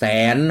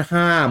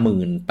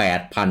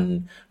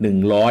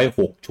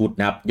 158,106 ชุด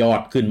นะครับยอ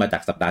ดขึ้นมาจา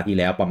กสัปดาห์ที่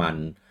แล้วประมาณ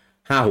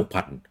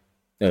 5-6,000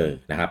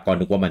 นะครับก็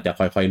นึกว่ามันจะ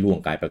ค่อยๆล่วง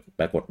กลาย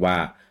ปรากฏว่า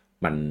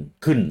มัน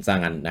ขึ้นซะ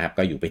งั้นนะครับ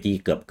ก็อยู่ไปที่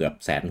เกือบ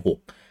160,000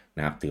น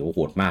ะครับถือว่าโห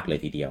ดมากเลย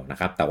ทีเดียวนะ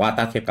ครับแต่ว่า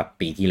ถ้าเทียบกับ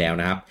ปีที่แล้ว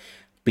นะครับ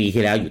ปี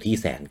ที่แล้วอยู่ที่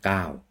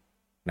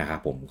109,000นะครับ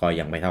ผมก็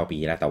ยังไม่เท่าปี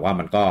แล้วแต่ว่า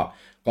มัน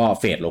ก็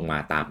เฟดลงมา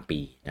ตามปี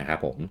นะครับ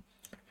ผม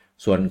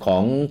ส่วนขอ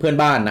งเพื่อน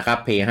บ้านนะครับ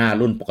P5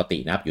 รุ่นปกติ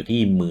นะครับอยู่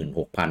ที่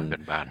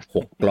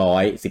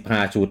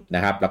 16,615 ชุดน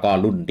ะครับแล้วก็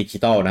รุ่นดิจิ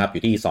ตอลนะครับอ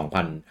ยู่ที่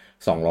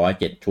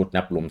 2,207 ชุดนะ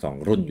ครับรวม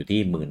2รุ่นอยู่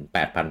ที่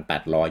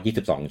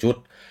 18,822 ชุด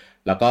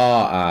แล้วก็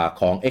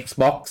ของ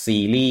Xbox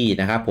Series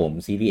นะครับผม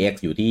Series X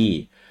อยู่ที่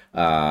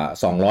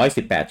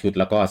218 ชุด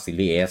แล้วก็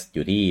Series S อ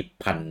ยู่ที่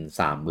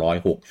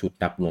 1,306 ชุด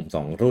นับรวม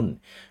2รุ่น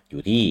อ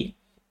ยู่ที่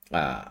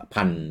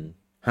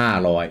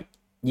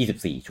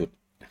1,524 ชุด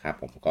นะครับ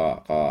ผม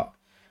ก็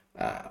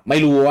ไม่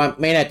รู้ว่า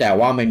ไม่แน่ใจ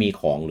ว่าไม่มี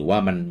ของหรือว่า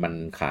มัน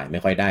ขายไม่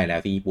ค่อยได้แล้ว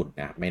ที่ญี่ปุ่น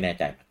นะไม่แน่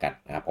ใจเหมือนกัน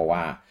นะครับเพราะว่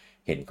า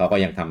เห็นเขาก็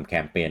ยังทำแค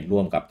มเปญร่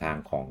วมกับทาง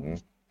ของ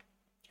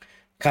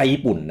ค่าย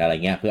ญี่ปุ่นอะไร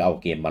เงี้ยเพื่อเอา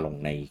เกมมาลง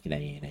ใน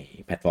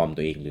แพลตฟอร์ม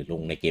ตัวเองหรือล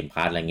งในเกมพ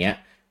าสอะไรเงี้ย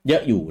เยอ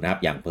ะอยู่นะครับ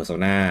อย่าง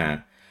Persona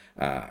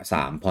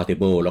 3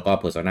 Portable แล้วก็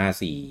Persona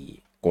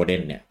 4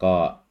 Golden เนี่ยก็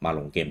มาล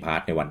งเกมพา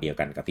สในวันเดียว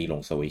กันกับที่ล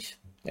ง Switch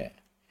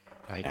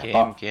หลาย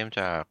เกม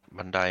จาก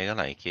บันไดก็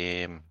หลายเก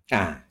ม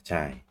ใ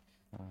ช่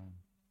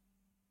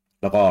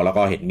แล้ว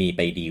ก็เห็นมีไ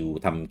ปดีล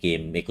ทำเก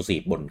ม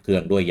Exclusive บนเครื่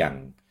องด้วยอย่าง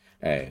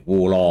วู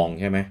ลอง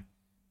ใช่ไหม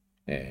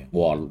ว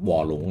อ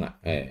ลง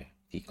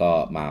ที่ก็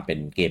มาเป็น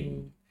เกม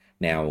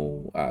แนว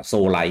โซ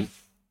ลไลท์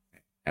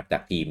จา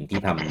กทีมที่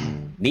ท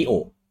ำนิโอ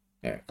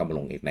ก็มาล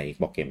งใน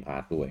Xbox Game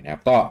Pass ด้วยนะครั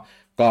บ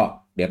ก็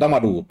เดี๋ยวต้องม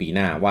าดูปีห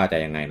น้าว่าจะ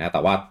ยังไงนะแ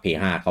ต่ว่า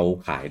PS5 เขา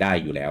ขายได้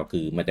อยู่แล้ว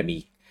คือมันจะ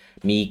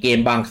มีเกม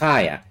บางค่า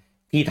ย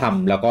ที่ท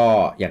ำแล้วก็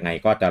ยังไง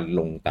ก็จะ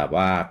ลงแต่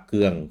ว่าเค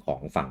รื่องขอ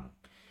งฝั่ง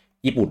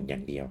ญี่ปุ่นอย่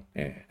างเดียว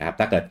นะครับ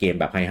ถ้าเกิดเกม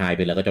แบบไฮๆไ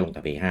ปเลยก็จะลงแ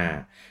ต่ PS5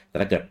 แต่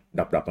ถ้าเกิดด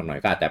รอปๆหน่อย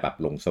ก็อาจจะแบบ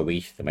ลง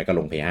Switch สมัยก็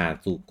ลง PS5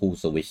 คู่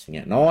Switch เ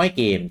นี่ยน้อย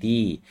เกม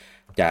ที่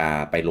จะ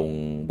ไปลง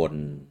บน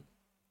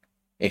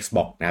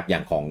Xbox นะครับอย่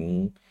างของ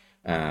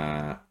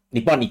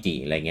นิปปอนอิจิ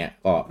อะไรเงี้ย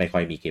ก็ไม่ค่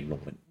อยมีเกมลง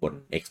บน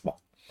Xbox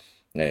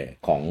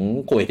ของ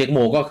โคเอเทคโม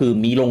ก็คือ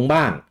มีลง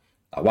บ้าง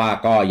แต่ว่า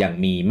ก็ยัง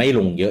มีไม่ล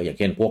งเยอะอย่าง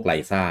เช่นพวกไล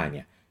ซ่าเ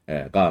นี่ย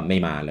ก็ไม่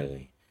มาเลย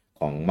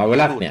ของมาเว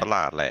ลัสเนี่ยตล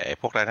าดแหละไอ้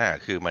พวกนั้นน่ะ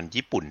คือมัน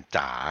ญี่ปุ่น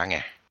จ๋าไง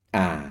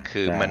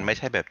คือมันไม่ใ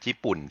ช่แบบญี่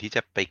ปุ่นที่จ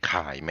ะไปข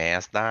ายแม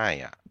สได้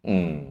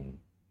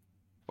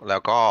แล้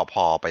วก็พ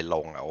อไปล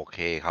งโอเค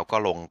เขาก็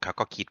ลงเขา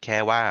ก็คิดแค่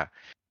ว่า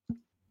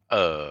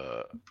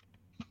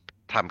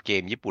ทำเก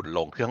มญี่ปุ่นล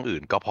งเครื่องอื่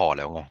นก็พอแ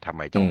ล้วไงทำไ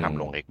มต้องท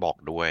ำลง Xbox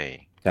ด้วย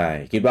ใช่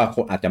คิดว่า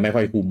อาจจะไม่ค่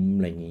อยคุ้ม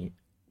อะไรอย่างนี้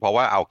เพราะ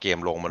ว่าเอาเกม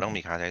ลงมันต้อง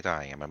มีค่าใช้จ่า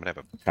ยไงมันไม่ได้แ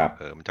บบ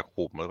มันจะ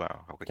คุ้มหรือเปล่า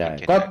เขาก็คิด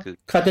แค่นั้นคือ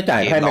ค่าใช้จ่า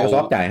ยให้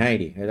Microsoft จ่ายให้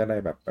ดิเขาจะได้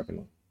แบบเป็น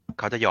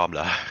เขาจะยอมเห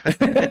รอ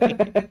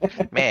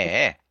แม่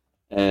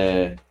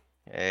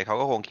เขา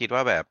ก็คงคิดว่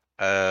าแบบ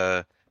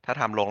ถ้า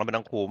ทำลงแล้วไม่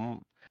ต้องคุ้ม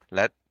แล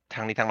ะ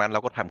ทั้งนี้ทั้งนั้นเร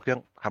าก็ทำ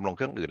ลงเ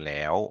ครื่องอื่นแ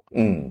ล้ว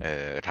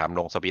ทำ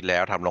ลงสวิตช์แล้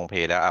วทำลงเพ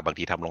ย์แล้วบาง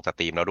ทีทำลงส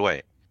ตรีมแล้วด้วย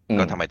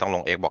ก็ทำไมต้องล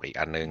ง Xbox อีก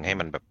อันนึงให้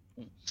มันแบบ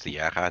เสีย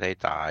ค่าใช้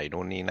จ่าย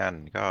นู่นนี่นั่น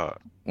ก็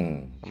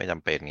ไม่จ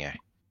ำเป็นไง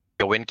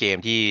ยกเว้นเกม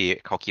ที่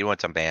เขาคิดว่า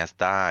จะแมส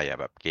ได้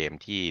แบบเกม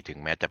ที่ถึง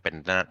แม้จะเป็น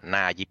ห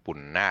น้าญี่ปุ่น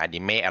หน้าอนิ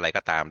เมะอะไร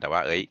ก็ตามแต่ว่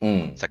า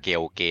สเก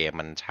ลเกม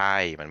มันใช่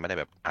มันไม่ได้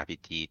แบบ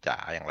RPG จ๋า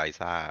อย่างไร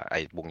ซ่าไอ้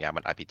บุงยา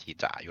มัน RPG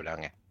จ๋าอยู่แล้ว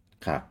ไง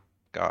ครับ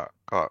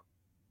ก็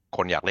ค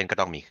นอยากเล่นก็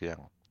ต้องมีเครื่อง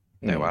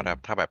แต่ว่า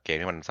ถ้าแบบเกม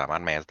ที่มันสามาร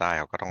ถแมสได้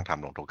เขาก็ต้องท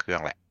ำลงทุกเครื่อ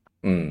งแหละ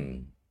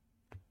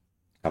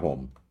ครับผม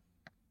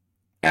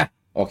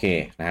โอเค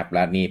นะครับแล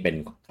ะนี่เป็น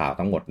ข่าว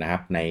ทั้งหมดนะครั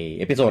บใน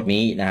เอพิโซด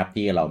นี้นะครับ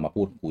ที่เรามา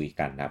พูดคุย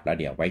กันนะครับแล้ว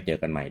เดี๋ยวไว้เจอ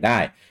กันใหม่ได้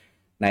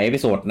ในเอพิ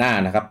โซดหน้า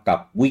นะครับกับ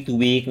Week to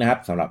Week นะครับ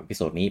สำหรับเอพิโ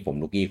ซดนี้ผม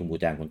ลูกี้คุณบู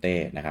จางคุณเต้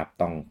นะครับ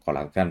ต้องขอล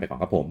าทุกท่านไปก่อน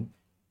ครับผม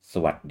ส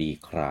วัสดี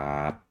ครั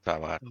บส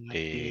วัส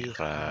ดีค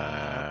รั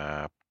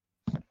บ